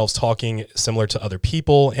find themselves talking similar to other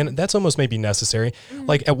people, and that's almost maybe necessary.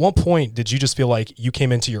 Like, at what point did you just feel like you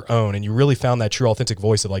came into your own and you really found that true authentic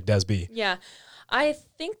voice of like Des B? Yeah. I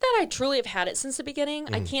think that I truly have had it since the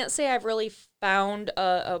beginning. I can't say I've really found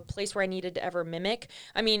a place where I needed to ever mimic.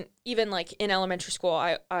 I mean, even like in elementary school,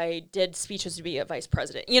 I did speeches to be a vice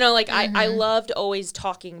president. You know, like I loved always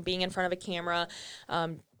talking, being in front of a camera,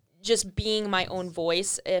 just being my own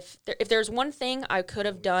voice. If there's one thing I could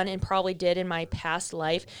have done and probably did in my past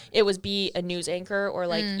life, it was be a news anchor or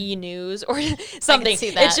like E-News or something.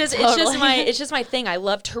 It's just my thing. I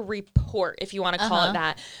love to report, if you want to call it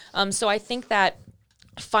that. So I think that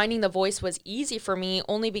finding the voice was easy for me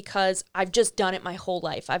only because I've just done it my whole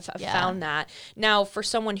life. I've found that. Now, for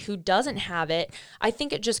someone who doesn't have it, I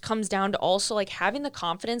think it just comes down to also like having the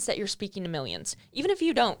confidence that you're speaking to millions. Even if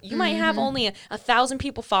you don't, you might have only 1,000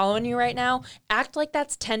 people following you right now. Act like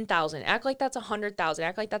that's 10,000. Act like that's 100,000.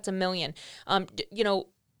 Act like that's 1,000,000.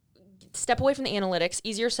 Step away from the analytics.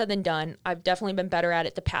 Easier said than done. I've definitely been better at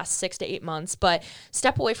it the past 6 to 8 months, but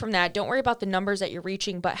step away from that. Don't worry about the numbers that you're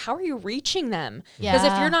reaching, but how are you reaching them? Because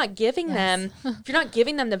if you're not giving them, if you're not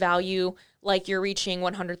giving them the value, like you're reaching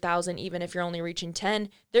 100,000, even if you're only reaching 10,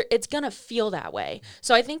 it's going to feel that way.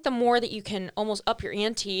 So I think the more that you can almost up your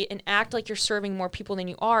ante and act like you're serving more people than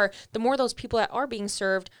you are, the more those people that are being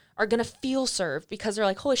served are going to feel served because they're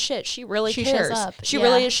like, holy shit, she really cares. She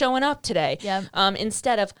really is showing up today. Yep.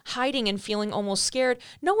 Instead of hiding and feeling almost scared.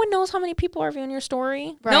 No one knows how many people are viewing your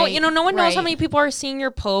story. Right. No one knows how many people are seeing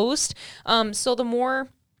your post. So the more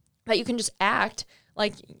that you can just act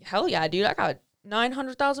like, hell yeah, dude, I got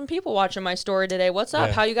 900,000 people watching my story today. What's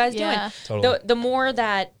up? How you guys doing? Totally. The more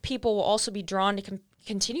that people will also be drawn to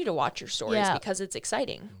continue to watch your stories because it's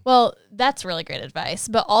exciting. Well, that's really great advice.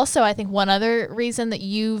 But also, I think one other reason that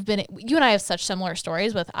you and I have such similar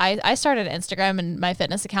stories with, I started Instagram and my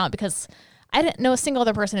fitness account because I didn't know a single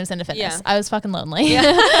other person who's into fitness. Yeah. I was fucking lonely.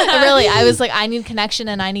 Really, I was like, I need connection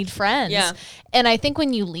and I need friends. Yeah. And I think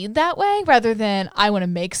when you lead that way, rather than I want to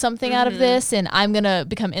make something out of this and I'm going to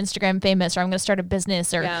become Instagram famous or I'm going to start a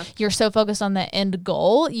business or you're so focused on the end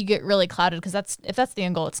goal, you get really clouded because if that's the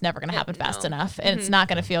end goal, it's never going to happen fast enough and it's not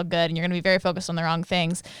going to feel good and you're going to be very focused on the wrong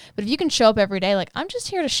things. But if you can show up every day, like I'm just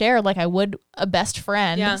here to share like I would a best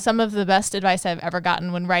friend. Yeah. Some of the best advice I've ever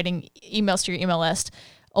gotten when writing emails to your email list,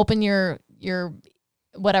 open your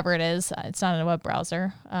whatever it is. It's not a web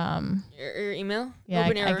browser. Your email? Yeah,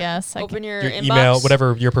 I guess. Open your Your inbox. email,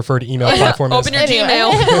 whatever your preferred email platform is. Open your Gmail.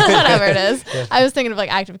 Whatever it is. I was thinking of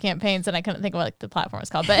like Active Campaigns and I couldn't think of what like the platform is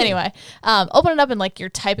called. But anyway, open it up and like you're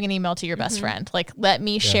typing an email to your best friend. Like, let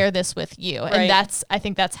me share this with you. Right. And I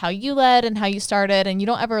think that's how you led and how you started. And you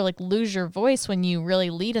don't ever like lose your voice when you really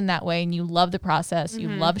lead in that way and you love the process. You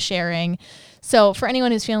love sharing. So for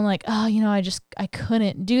anyone who's feeling like, oh, I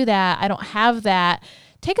couldn't do that. I don't have that.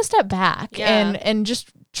 Take a step back and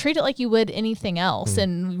just treat it like you would anything else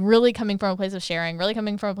and really coming from a place of sharing, really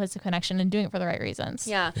coming from a place of connection and doing it for the right reasons.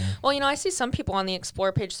 Yeah. Well, I see some people on the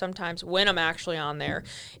Explore page sometimes when I'm actually on there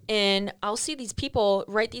and I'll see these people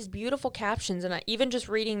write these beautiful captions and even just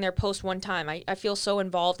reading their post one time, I feel so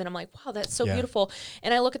involved and I'm like, wow, that's so beautiful.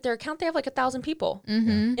 And I look at their account, they have like 1,000 people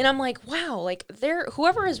and I'm like, wow, like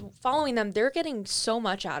whoever is following them, they're getting so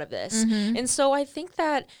much out of this. And so I think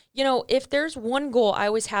that, if there's one goal I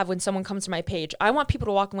always have when someone comes to my page, I want people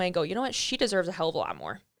to walk away and go, you know what? She deserves a hell of a lot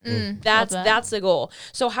more. That's the goal.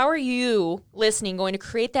 So how are you listening going to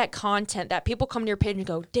create that content that people come to your page and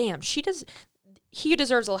go, damn, he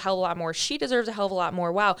deserves a hell of a lot more. She deserves a hell of a lot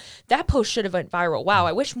more. Wow, that post should have went viral. Wow,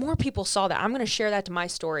 I wish more people saw that. I'm going to share that to my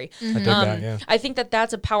story. I dig that, yeah. I think that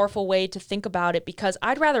that's a powerful way to think about it because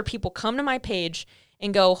I'd rather people come to my page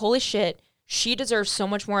and go, holy shit, she deserves so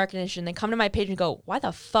much more recognition than come to my page and go, why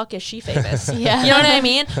the fuck is she famous? Yeah. You know what I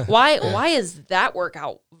mean? Why is that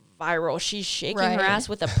workout viral? She's shaking her ass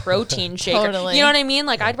with a protein shaker. Totally. You know what I mean?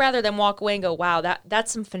 Like I'd rather them walk away and go, wow,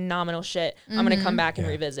 that's some phenomenal shit. I'm going to come back and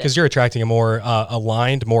revisit. Because you're attracting a more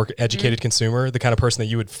aligned, more educated consumer, the kind of person that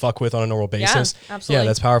you would fuck with on a normal basis. Yeah, absolutely. Yeah,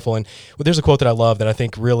 that's powerful. And there's a quote that I love that I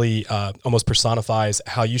think really almost personifies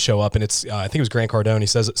how you show up. And it's, I think it was Grant Cardone. He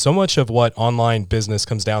says, so much of what online business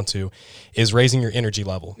comes down to is raising your energy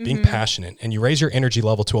level, being passionate. And you raise your energy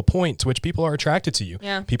level to a point to which people are attracted to you.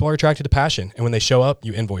 Yeah. People are attracted to passion. And when they show up,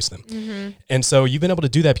 you invoice them. And so you've been able to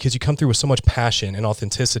do that because you come through with so much passion and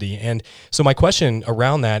authenticity. And so my question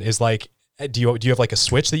around that is like, do you have like a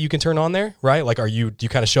switch that you can turn on there, right? Like, do you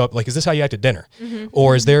kind of show up, like, is this how you act at dinner?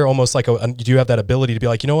 Or is there almost like do you have that ability to be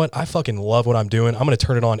like, you know what? I fucking love what I'm doing. I'm going to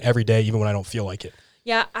turn it on every day, even when I don't feel like it.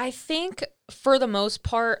 Yeah, I think for the most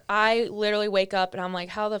part, I literally wake up and I'm like,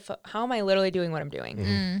 how am I literally doing what I'm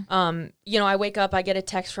doing? I wake up, I get a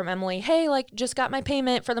text from Emily, hey, like, just got my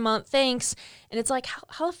payment for the month, thanks. And it's like,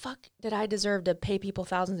 how the fuck did I deserve to pay people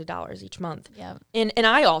thousands of dollars each month? Yeah. And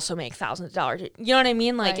I also make thousands of dollars. You know what I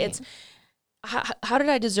mean? Like, it's, how did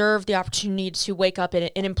I deserve the opportunity to wake up and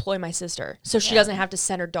employ my sister so she doesn't have to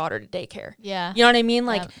send her daughter to daycare? Yeah. You know what I mean?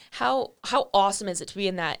 Like, how awesome is it to be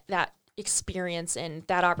in that experience and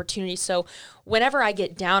that opportunity? So whenever I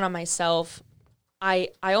get down on myself, I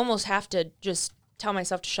almost have to just tell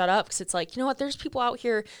myself to shut up, because it's like, you know what, there's people out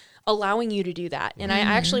here allowing you to do that. And I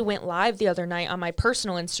actually went live the other night on my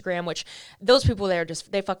personal Instagram, which those people there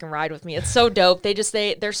they fucking ride with me. It's so dope.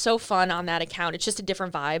 They're so fun on that account. It's just a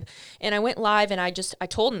different vibe. And I went live and I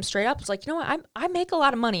told them straight up, it's like, you know what, I make a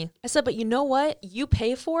lot of money. I said, but you know what you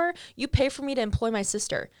pay for me to employ my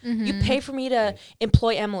sister. You pay for me to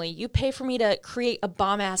employ Emily. You pay for me to create a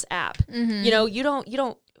bomb ass app. You know, you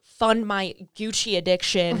don't fund my Gucci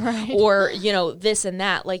addiction or, you know, this and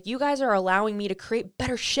that. Like, you guys are allowing me to create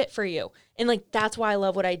better shit for you. And like, that's why I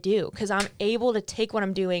love what I do, because I'm able to take what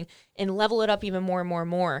I'm doing and level it up even more and more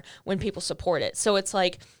and more when people support it. So it's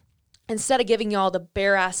like, instead of giving y'all the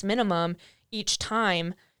bare ass minimum each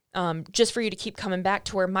time, just for you to keep coming back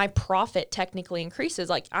to where my profit technically increases.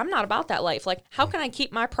 Like, I'm not about that life. Like, how can I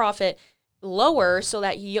keep my profit lower so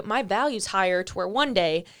that my value's higher to where one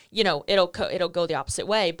day, you know, it'll go the opposite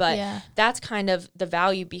way. But that's kind of the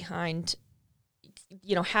value behind,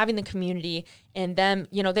 you know, having the community. And them,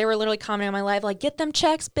 you know, they were literally commenting on my live, like, get them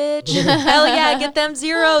checks, bitch. Hell yeah, get them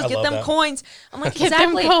zeros, get them coins. I'm like,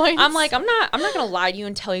 exactly. I'm like, I'm not gonna lie to you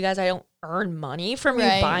and tell you guys I don't earn money from you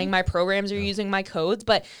buying my programs or using my codes,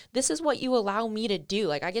 but this is what you allow me to do.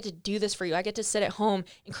 Like, I get to do this for you. I get to sit at home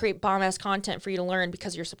and create bomb ass content for you to learn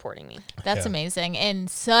because you're supporting me. That's amazing. And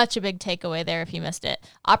such a big takeaway there if you missed it.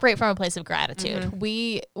 Operate from a place of gratitude.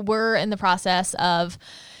 We were in the process of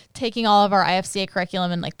taking all of our IFCA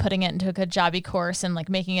curriculum and like putting it into a Kajabi course and like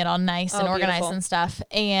making it all nice and organized beautiful. And stuff.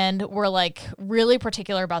 And we're like really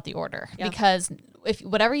particular about the order because if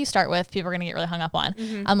whatever you start with, people are going to get really hung up on.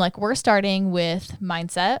 I'm like, we're starting with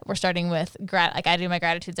mindset. We're starting with like I do my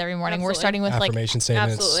gratitudes every morning. We're starting with affirmation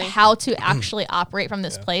statements, how to actually operate from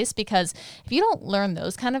this place, because if you don't learn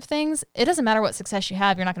those kind of things, it doesn't matter what success you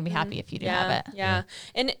have. You're not going to be happy if you do have it. Yeah.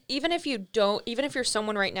 And even if you're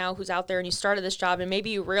someone right now who's out there and you started this job and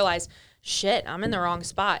maybe you realize, shit, I'm in the wrong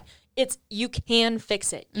spot. You can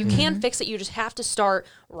fix it. You can fix it. You just have to start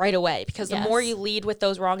right away, because the more you lead with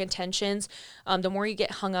those wrong intentions, the more you get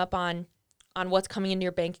hung up on what's coming into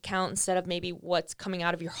your bank account instead of maybe what's coming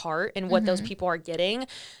out of your heart and what those people are getting.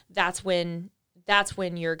 That's when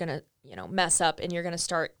you're going to, you know, mess up, and you're going to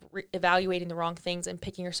start evaluating the wrong things and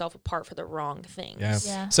picking yourself apart for the wrong things.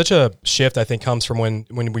 Yeah. Such a shift, I think, comes from when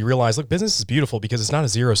we realize, look, business is beautiful because it's not a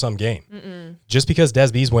zero-sum game. Just because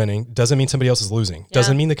Des B's winning doesn't mean somebody else is losing.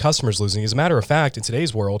 Doesn't mean the customer's losing. As a matter of fact, in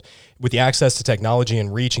today's world, with the access to technology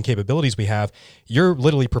and reach and capabilities we have, you're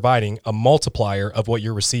literally providing a multiplier of what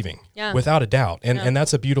you're receiving, without a doubt. And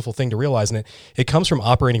that's a beautiful thing to realize. And it comes from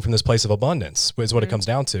operating from this place of abundance is what it comes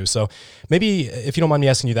down to. So maybe, if you don't mind me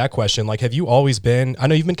asking you that question, like, have you always been, I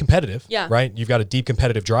know you've been competitive, right? You've got a deep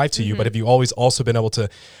competitive drive to you, but have you always also been able to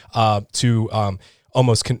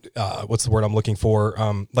almost, what's the word I'm looking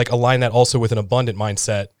for? Like, align that also with an abundant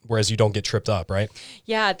mindset, whereas you don't get tripped up, right?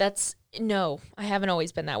 Yeah, no, I haven't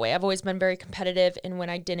always been that way. I've always been very competitive. And when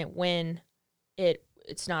I didn't win,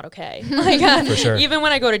 it's not okay. Like, for sure. Even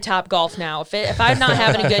when I go to Top Golf now, if I'm not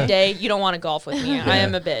having a good day, you don't want to golf with me. I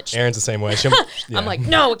am a bitch. Erin's the same way. I'm like,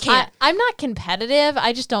 no, it can't. I'm not competitive.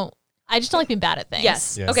 I just don't like being bad at things.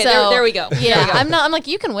 Yes. Okay, so, there we go. Yeah, I'm like,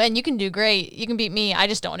 you can win, you can do great, you can beat me. I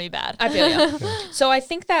just don't want to be bad. I feel you. So I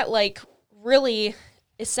think that, like, really,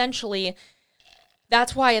 essentially,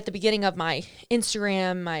 that's why at the beginning of my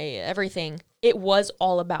Instagram, my everything, it was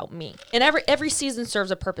all about me. And every season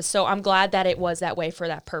serves a purpose. So I'm glad that it was that way for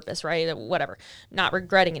that purpose, right? Whatever. Not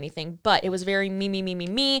regretting anything, but it was very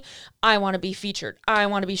me. I want to be featured. I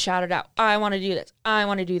want to be shouted out. I want to do this. I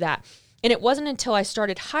want to do that. And it wasn't until I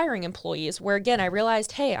started hiring employees where, again, I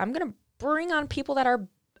realized, hey, I'm going to bring on people that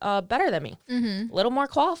are better than me, a little more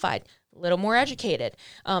qualified, a little more educated.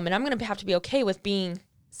 And I'm going to have to be okay with being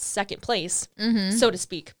second place, so to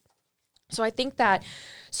speak. So I think that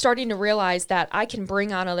starting to realize that I can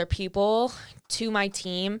bring on other people to my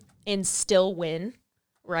team and still win,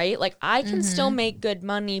 right? Like, I can still make good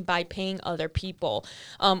money by paying other people,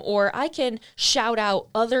 or I can shout out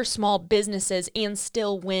other small businesses and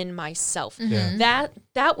still win myself.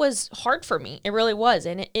 That was hard for me. It really was.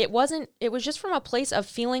 And it was just from a place of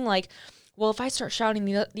feeling like, well, if I start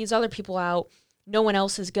shouting these other people out, no one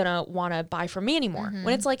else is going to want to buy from me anymore.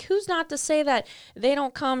 When it's like, who's not to say that they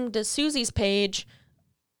don't come to Susie's page?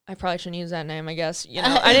 I probably shouldn't use that name, I guess. You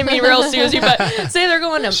know, I didn't mean real Susie, but say they're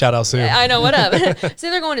going to... Shout out Sue. I know, what up? Say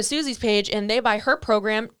they're going to Susie's page and they buy her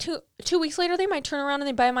program. Two weeks later, they might turn around and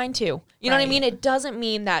they buy mine too. You know what I mean? It doesn't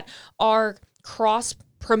mean that our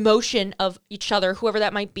cross-promotion of each other, whoever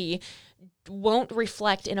that might be, won't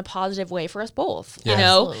reflect in a positive way for us both. You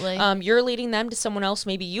know, you're leading them to someone else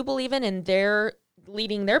maybe you believe in, and they're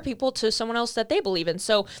leading their people to someone else that they believe in.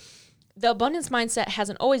 So the abundance mindset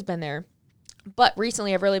hasn't always been there. But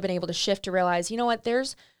recently I've really been able to shift to realize, you know what,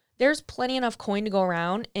 there's plenty enough coin to go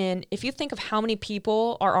around. And if you think of how many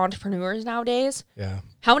people are entrepreneurs nowadays,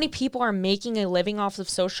 how many people are making a living off of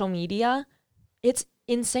social media, it's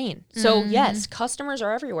insane. So yes, customers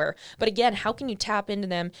are everywhere. But again, how can you tap into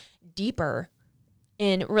them deeper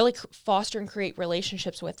and really foster and create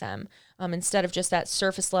relationships with them instead of just that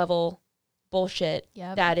surface level bullshit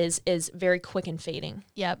that is very quick and fading.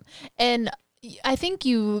 Yep. And I think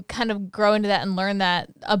you kind of grow into that and learn that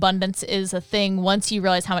abundance is a thing once you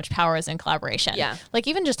realize how much power is in collaboration. Yeah. Like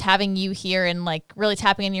even just having you here and like really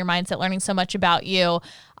tapping into your mindset, learning so much about you,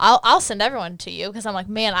 I'll send everyone to you because I'm like,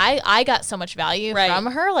 man, I got so much value from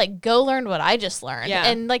her. Like go learn what I just learned. Yeah.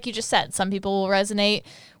 And like you just said, some people will resonate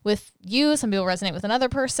with you, some people resonate with another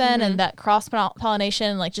person, and that cross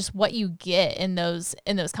pollination, like just what you get in those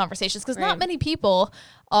conversations, because not many people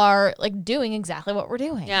are like doing exactly what we're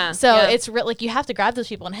doing. Yeah. So it's like you have to grab those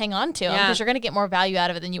people and hang on to them because you're going to get more value out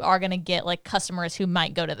of it than you are going to get like customers who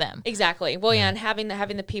might go to them. Exactly. Well, and having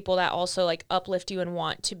the people that also like uplift you and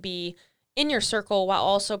want to be in your circle while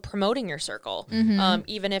also promoting your circle,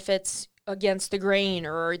 even if it's against the grain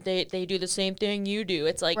or they do the same thing you do.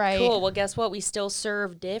 It's like, cool, well, guess what? We still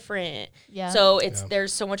serve different. Yeah. So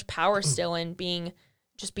there's so much power still in being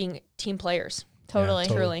team players. Totally.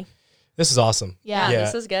 Truly. This is awesome. Yeah,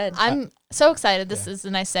 this is good. I'm so excited. This is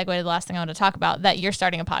a nice segue to the last thing I want to talk about, that you're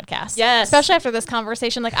starting a podcast. Yes. Especially after this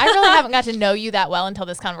conversation. Like, I really haven't got to know you that well until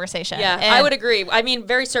this conversation. Yeah, and I would agree. I mean,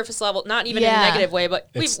 very surface level, not even in a negative way,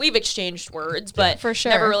 but we've exchanged words, but for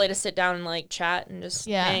sure. Never really to sit down and like chat and just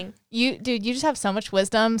hang. You just have so much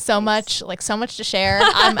wisdom, so much to share.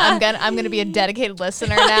 I'm gonna be a dedicated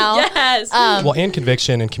listener now. Yes. Well, and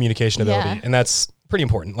conviction and communication ability, and that's pretty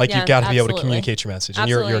important. Like you've got to be able to communicate your message, and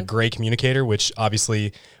you're a great communicator, which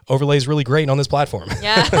obviously overlays really great on this platform.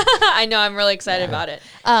 Yeah, I know. I'm really excited about it.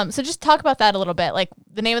 So just talk about that a little bit, like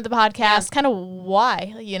the name of the podcast, kind of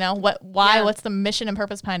why, what's the mission and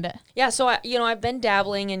purpose behind it? Yeah. So I've been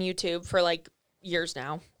dabbling in YouTube for like years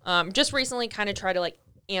now. Just recently kind of try to like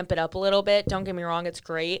amp it up a little bit. Don't get me wrong. It's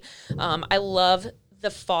great. I love the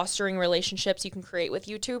fostering relationships you can create with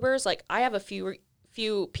YouTubers. Like I have a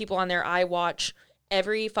few people on there I watch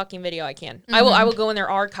every fucking video I can. I will go in their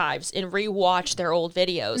archives and rewatch their old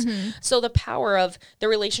videos. So the power of the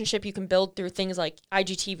relationship you can build through things like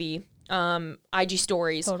IGTV, IG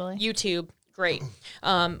stories, YouTube, great.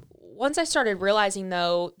 Once I started realizing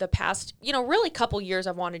though, the past, really couple years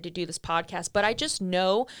I've wanted to do this podcast, but I just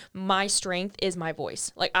know my strength is my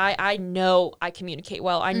voice. Like I know I communicate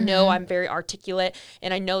well. I know I'm very articulate,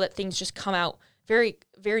 and I know that things just come out very,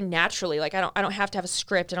 very naturally. Like I don't have to have a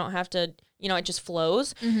script. I don't have to, it just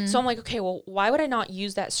flows. So I'm like, okay, well, why would I not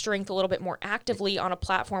use that strength a little bit more actively on a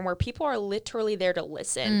platform where people are literally there to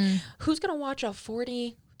listen? Who's going to watch a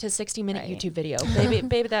 40 to 60 minute YouTube video?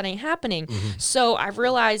 Baby, that ain't happening. So I've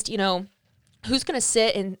realized, who's going to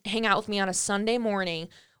sit and hang out with me on a Sunday morning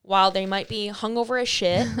while they might be hungover as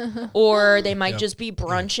shit or they might just be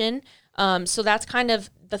brunching. So that's kind of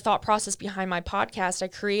the thought process behind my podcast. I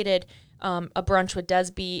created a Brunch with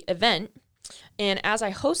Desby event. And as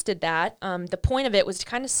I hosted that, the point of it was to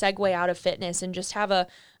kind of segue out of fitness and just have a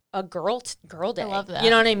girl day. I love that. You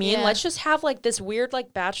know what I mean? Yeah. Let's just have like this weird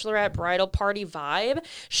like bachelorette bridal party vibe.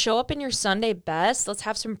 Show up in your Sunday best. Let's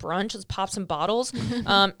have some brunch. Let's pop some bottles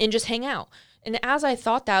and just hang out. And as I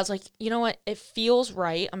thought that, I was like, you know what? It feels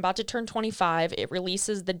right. I'm about to turn 25. It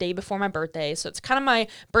releases the day before my birthday. So it's kind of my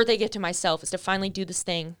birthday gift to myself, is to finally do this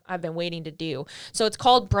thing I've been waiting to do. So it's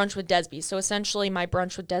called Brunch with Desby. So essentially my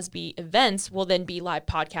Brunch with Desby events will then be live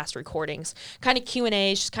podcast recordings, kind of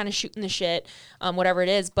Q&As, just kind of shooting the shit, whatever it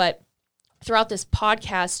is. But throughout this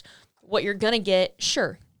podcast, what you're going to get,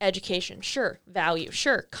 sure, education, sure, value,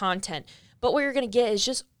 sure, content. But what you're going to get is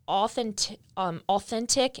just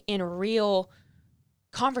authentic and real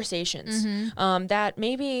conversations that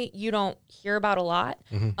maybe you don't hear about a lot,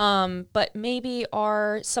 but maybe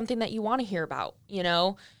are something that you want to hear about,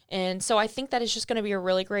 And so I think that it's just going to be a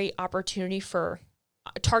really great opportunity for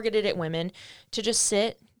targeted at women to just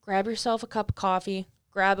sit, grab yourself a cup of coffee,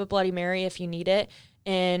 grab a Bloody Mary if you need it,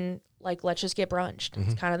 and like, let's just get brunched.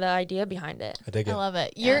 It's kind of the idea behind it. I dig it. I love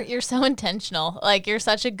it. You're so intentional. Like, you're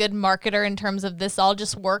such a good marketer in terms of this all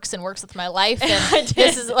just works and works with my life. And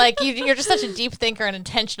this is like, you're just such a deep thinker and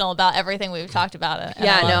intentional about everything we've talked about.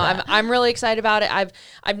 I'm really excited about it.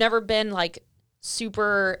 I've never been like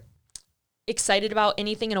super excited about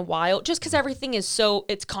anything in a while, just because everything is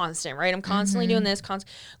it's constant, right? I'm constantly doing this,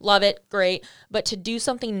 love it, great. But to do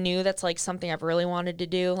something new that's like something I've really wanted to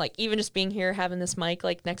do, like even just being here, having this mic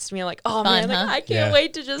like next to me, I'm like, oh man, like, I can't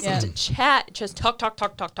wait to just to chat, just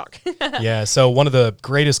talk. Yeah. So one of the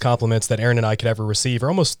greatest compliments that Erin and I could ever receive, or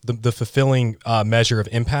almost the fulfilling measure of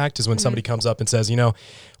impact, is when somebody comes up and says, you know,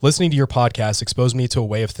 listening to your podcast exposed me to a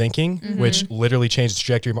way of thinking, which literally changed the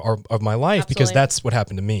trajectory of my life. Absolutely. Because that's what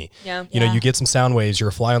happened to me. Yeah. You know, you get some sound waves, you're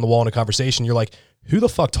a fly on the wall in a conversation, you're like, who the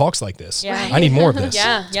fuck talks like this? Yeah. I need more of this.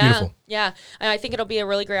 It's beautiful. Yeah. And I think it'll be a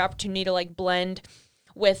really great opportunity to like blend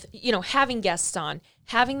with, you know, having guests on,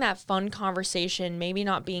 having that fun conversation, maybe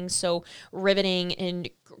not being so riveting and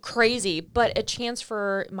crazy, but a chance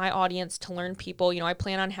for my audience to learn people. You know, I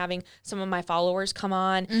plan on having some of my followers come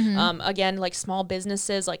on. Again, like small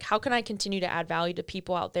businesses, like how can I continue to add value to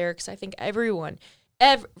people out there? Because I think everyone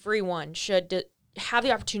should have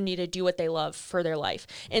the opportunity to do what they love for their life.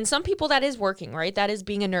 And some people that is working, right? That is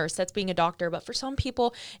being a nurse, that's being a doctor. But for some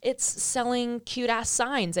people, it's selling cute ass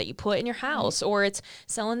signs that you put in your house, or it's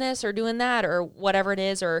selling this or doing that or whatever it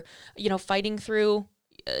is, or, you know, fighting through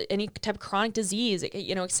any type of chronic disease,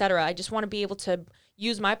 you know, et cetera. I just want to be able to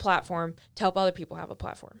use my platform to help other people have a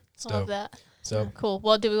platform. Love that. So cool.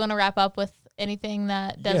 Well, do we want to wrap up with anything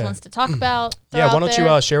that Des wants to talk about? Yeah, why don't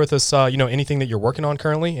you share with us, you know, anything that you're working on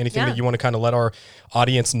currently, anything that you want to kind of let our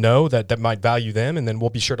audience know that might value them, and then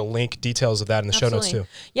we'll be sure to link details of that in the show notes too.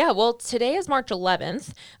 Yeah, well, today is March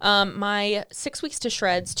 11th. My 6 Weeks to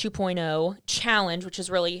Shreds 2.0 challenge, which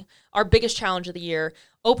is really our biggest challenge of the year,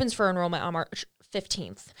 opens for enrollment on March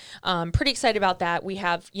 15th. Pretty excited about that. We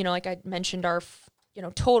have, you know, like I mentioned, our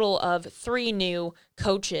total of 3 new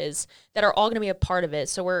coaches that are all going to be a part of it.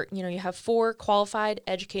 So we're, you know, you have 4 qualified,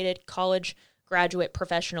 educated college graduate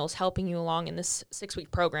professionals helping you along in this 6-week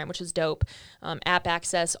program, which is dope. App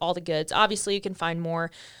access, all the goods. Obviously, you can find more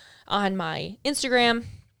on my Instagram,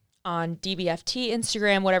 on DBFT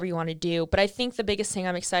Instagram, whatever you want to do. But I think the biggest thing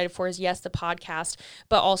I'm excited for is, yes, the podcast,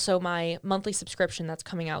 but also my monthly subscription that's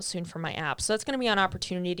coming out soon for my app. So that's going to be an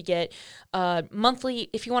opportunity to get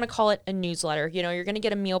monthly, if you want to call it a newsletter. You know, you're going to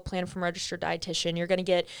get a meal plan from a registered dietitian. You're going to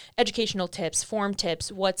get educational tips, form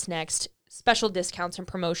tips, what's next, special discounts and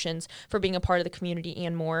promotions for being a part of the community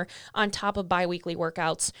and more, on top of bi-weekly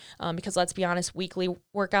workouts, because let's be honest,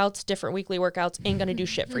 different weekly workouts ain't going to do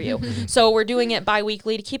shit for you. So we're doing it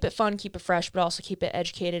bi-weekly to keep it fun, keep it fresh, but also keep it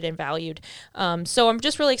educated and valued. So I'm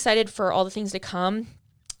just really excited for all the things to come.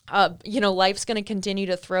 You know, life's going to continue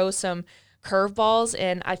to throw some curveballs,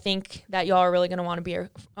 and I think that y'all are really going to want to be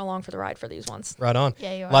along for the ride for these ones. Right on.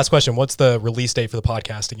 Yeah, you are. Last question. What's the release date for the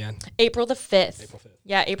podcast again? April the 5th.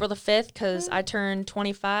 Yeah, April the 5th, because I turned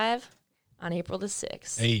 25 on April the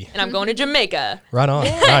 6th. Hey. And I'm going to Jamaica. Right on.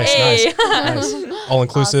 Nice. All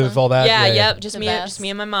inclusive, awesome. All that. Yeah. Just me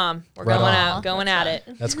and my mom. We're going at it.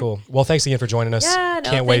 That's cool. Well, thanks again for joining us.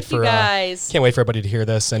 Can't wait for you guys. Can't wait for everybody to hear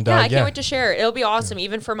this. And I can't wait to share it. It'll be awesome,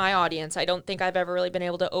 even for my audience. I don't think I've ever really been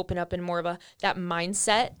able to open up in more of that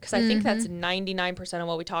mindset, because I think that's 99% of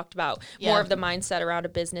what we talked about. More of the mindset around a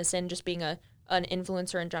business and just being an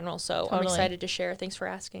influencer in general. So I'm excited to share. Thanks for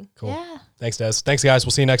asking. Cool. Yeah. Thanks, Des. Thanks, guys.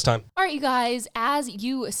 We'll see you next time. All right, you guys, as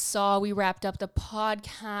you saw, we wrapped up the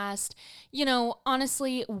podcast. You know,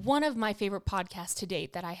 honestly, one of my favorite podcasts to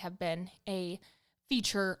date that I have been a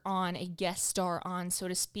feature on, a guest star on, so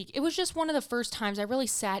to speak. It was just one of the first times I really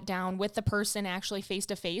sat down with the person actually face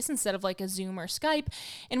to face instead of like a Zoom or Skype,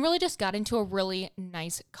 and really just got into a really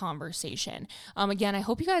nice conversation. Again, I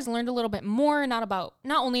hope you guys learned a little bit more, not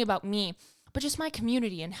only about me, but just my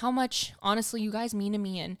community and how much, honestly, you guys mean to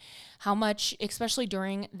me, and how much, especially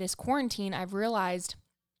during this quarantine, I've realized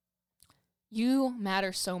you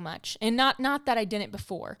matter so much. And not that I didn't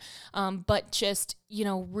before, but just, you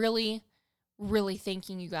know, really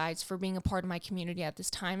thanking you guys for being a part of my community at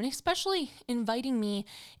this time, and especially inviting me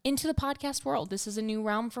into the podcast world. This is a new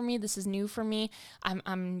realm for me. This is new for me. I'm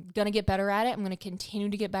going to get better at it. I'm going to continue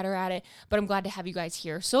to get better at it, but I'm glad to have you guys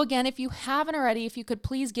here. So again, if you haven't already, if you could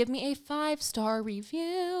please give me a 5-star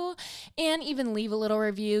review and even leave a little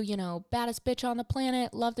review, you know, baddest bitch on the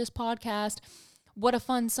planet. Love this podcast. What a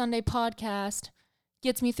fun Sunday podcast.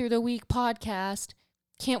 Gets me through the week podcast.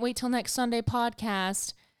 Can't wait till next Sunday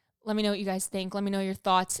podcast. Let me know what you guys think. Let me know your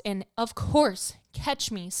thoughts. And of course,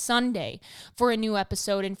 catch me Sunday for a new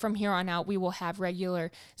episode. And from here on out, we will have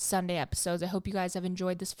regular Sunday episodes. I hope you guys have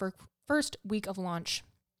enjoyed this first week of launch.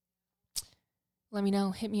 Let me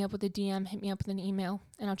know. Hit me up with a DM. Hit me up with an email.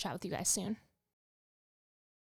 And I'll chat with you guys soon.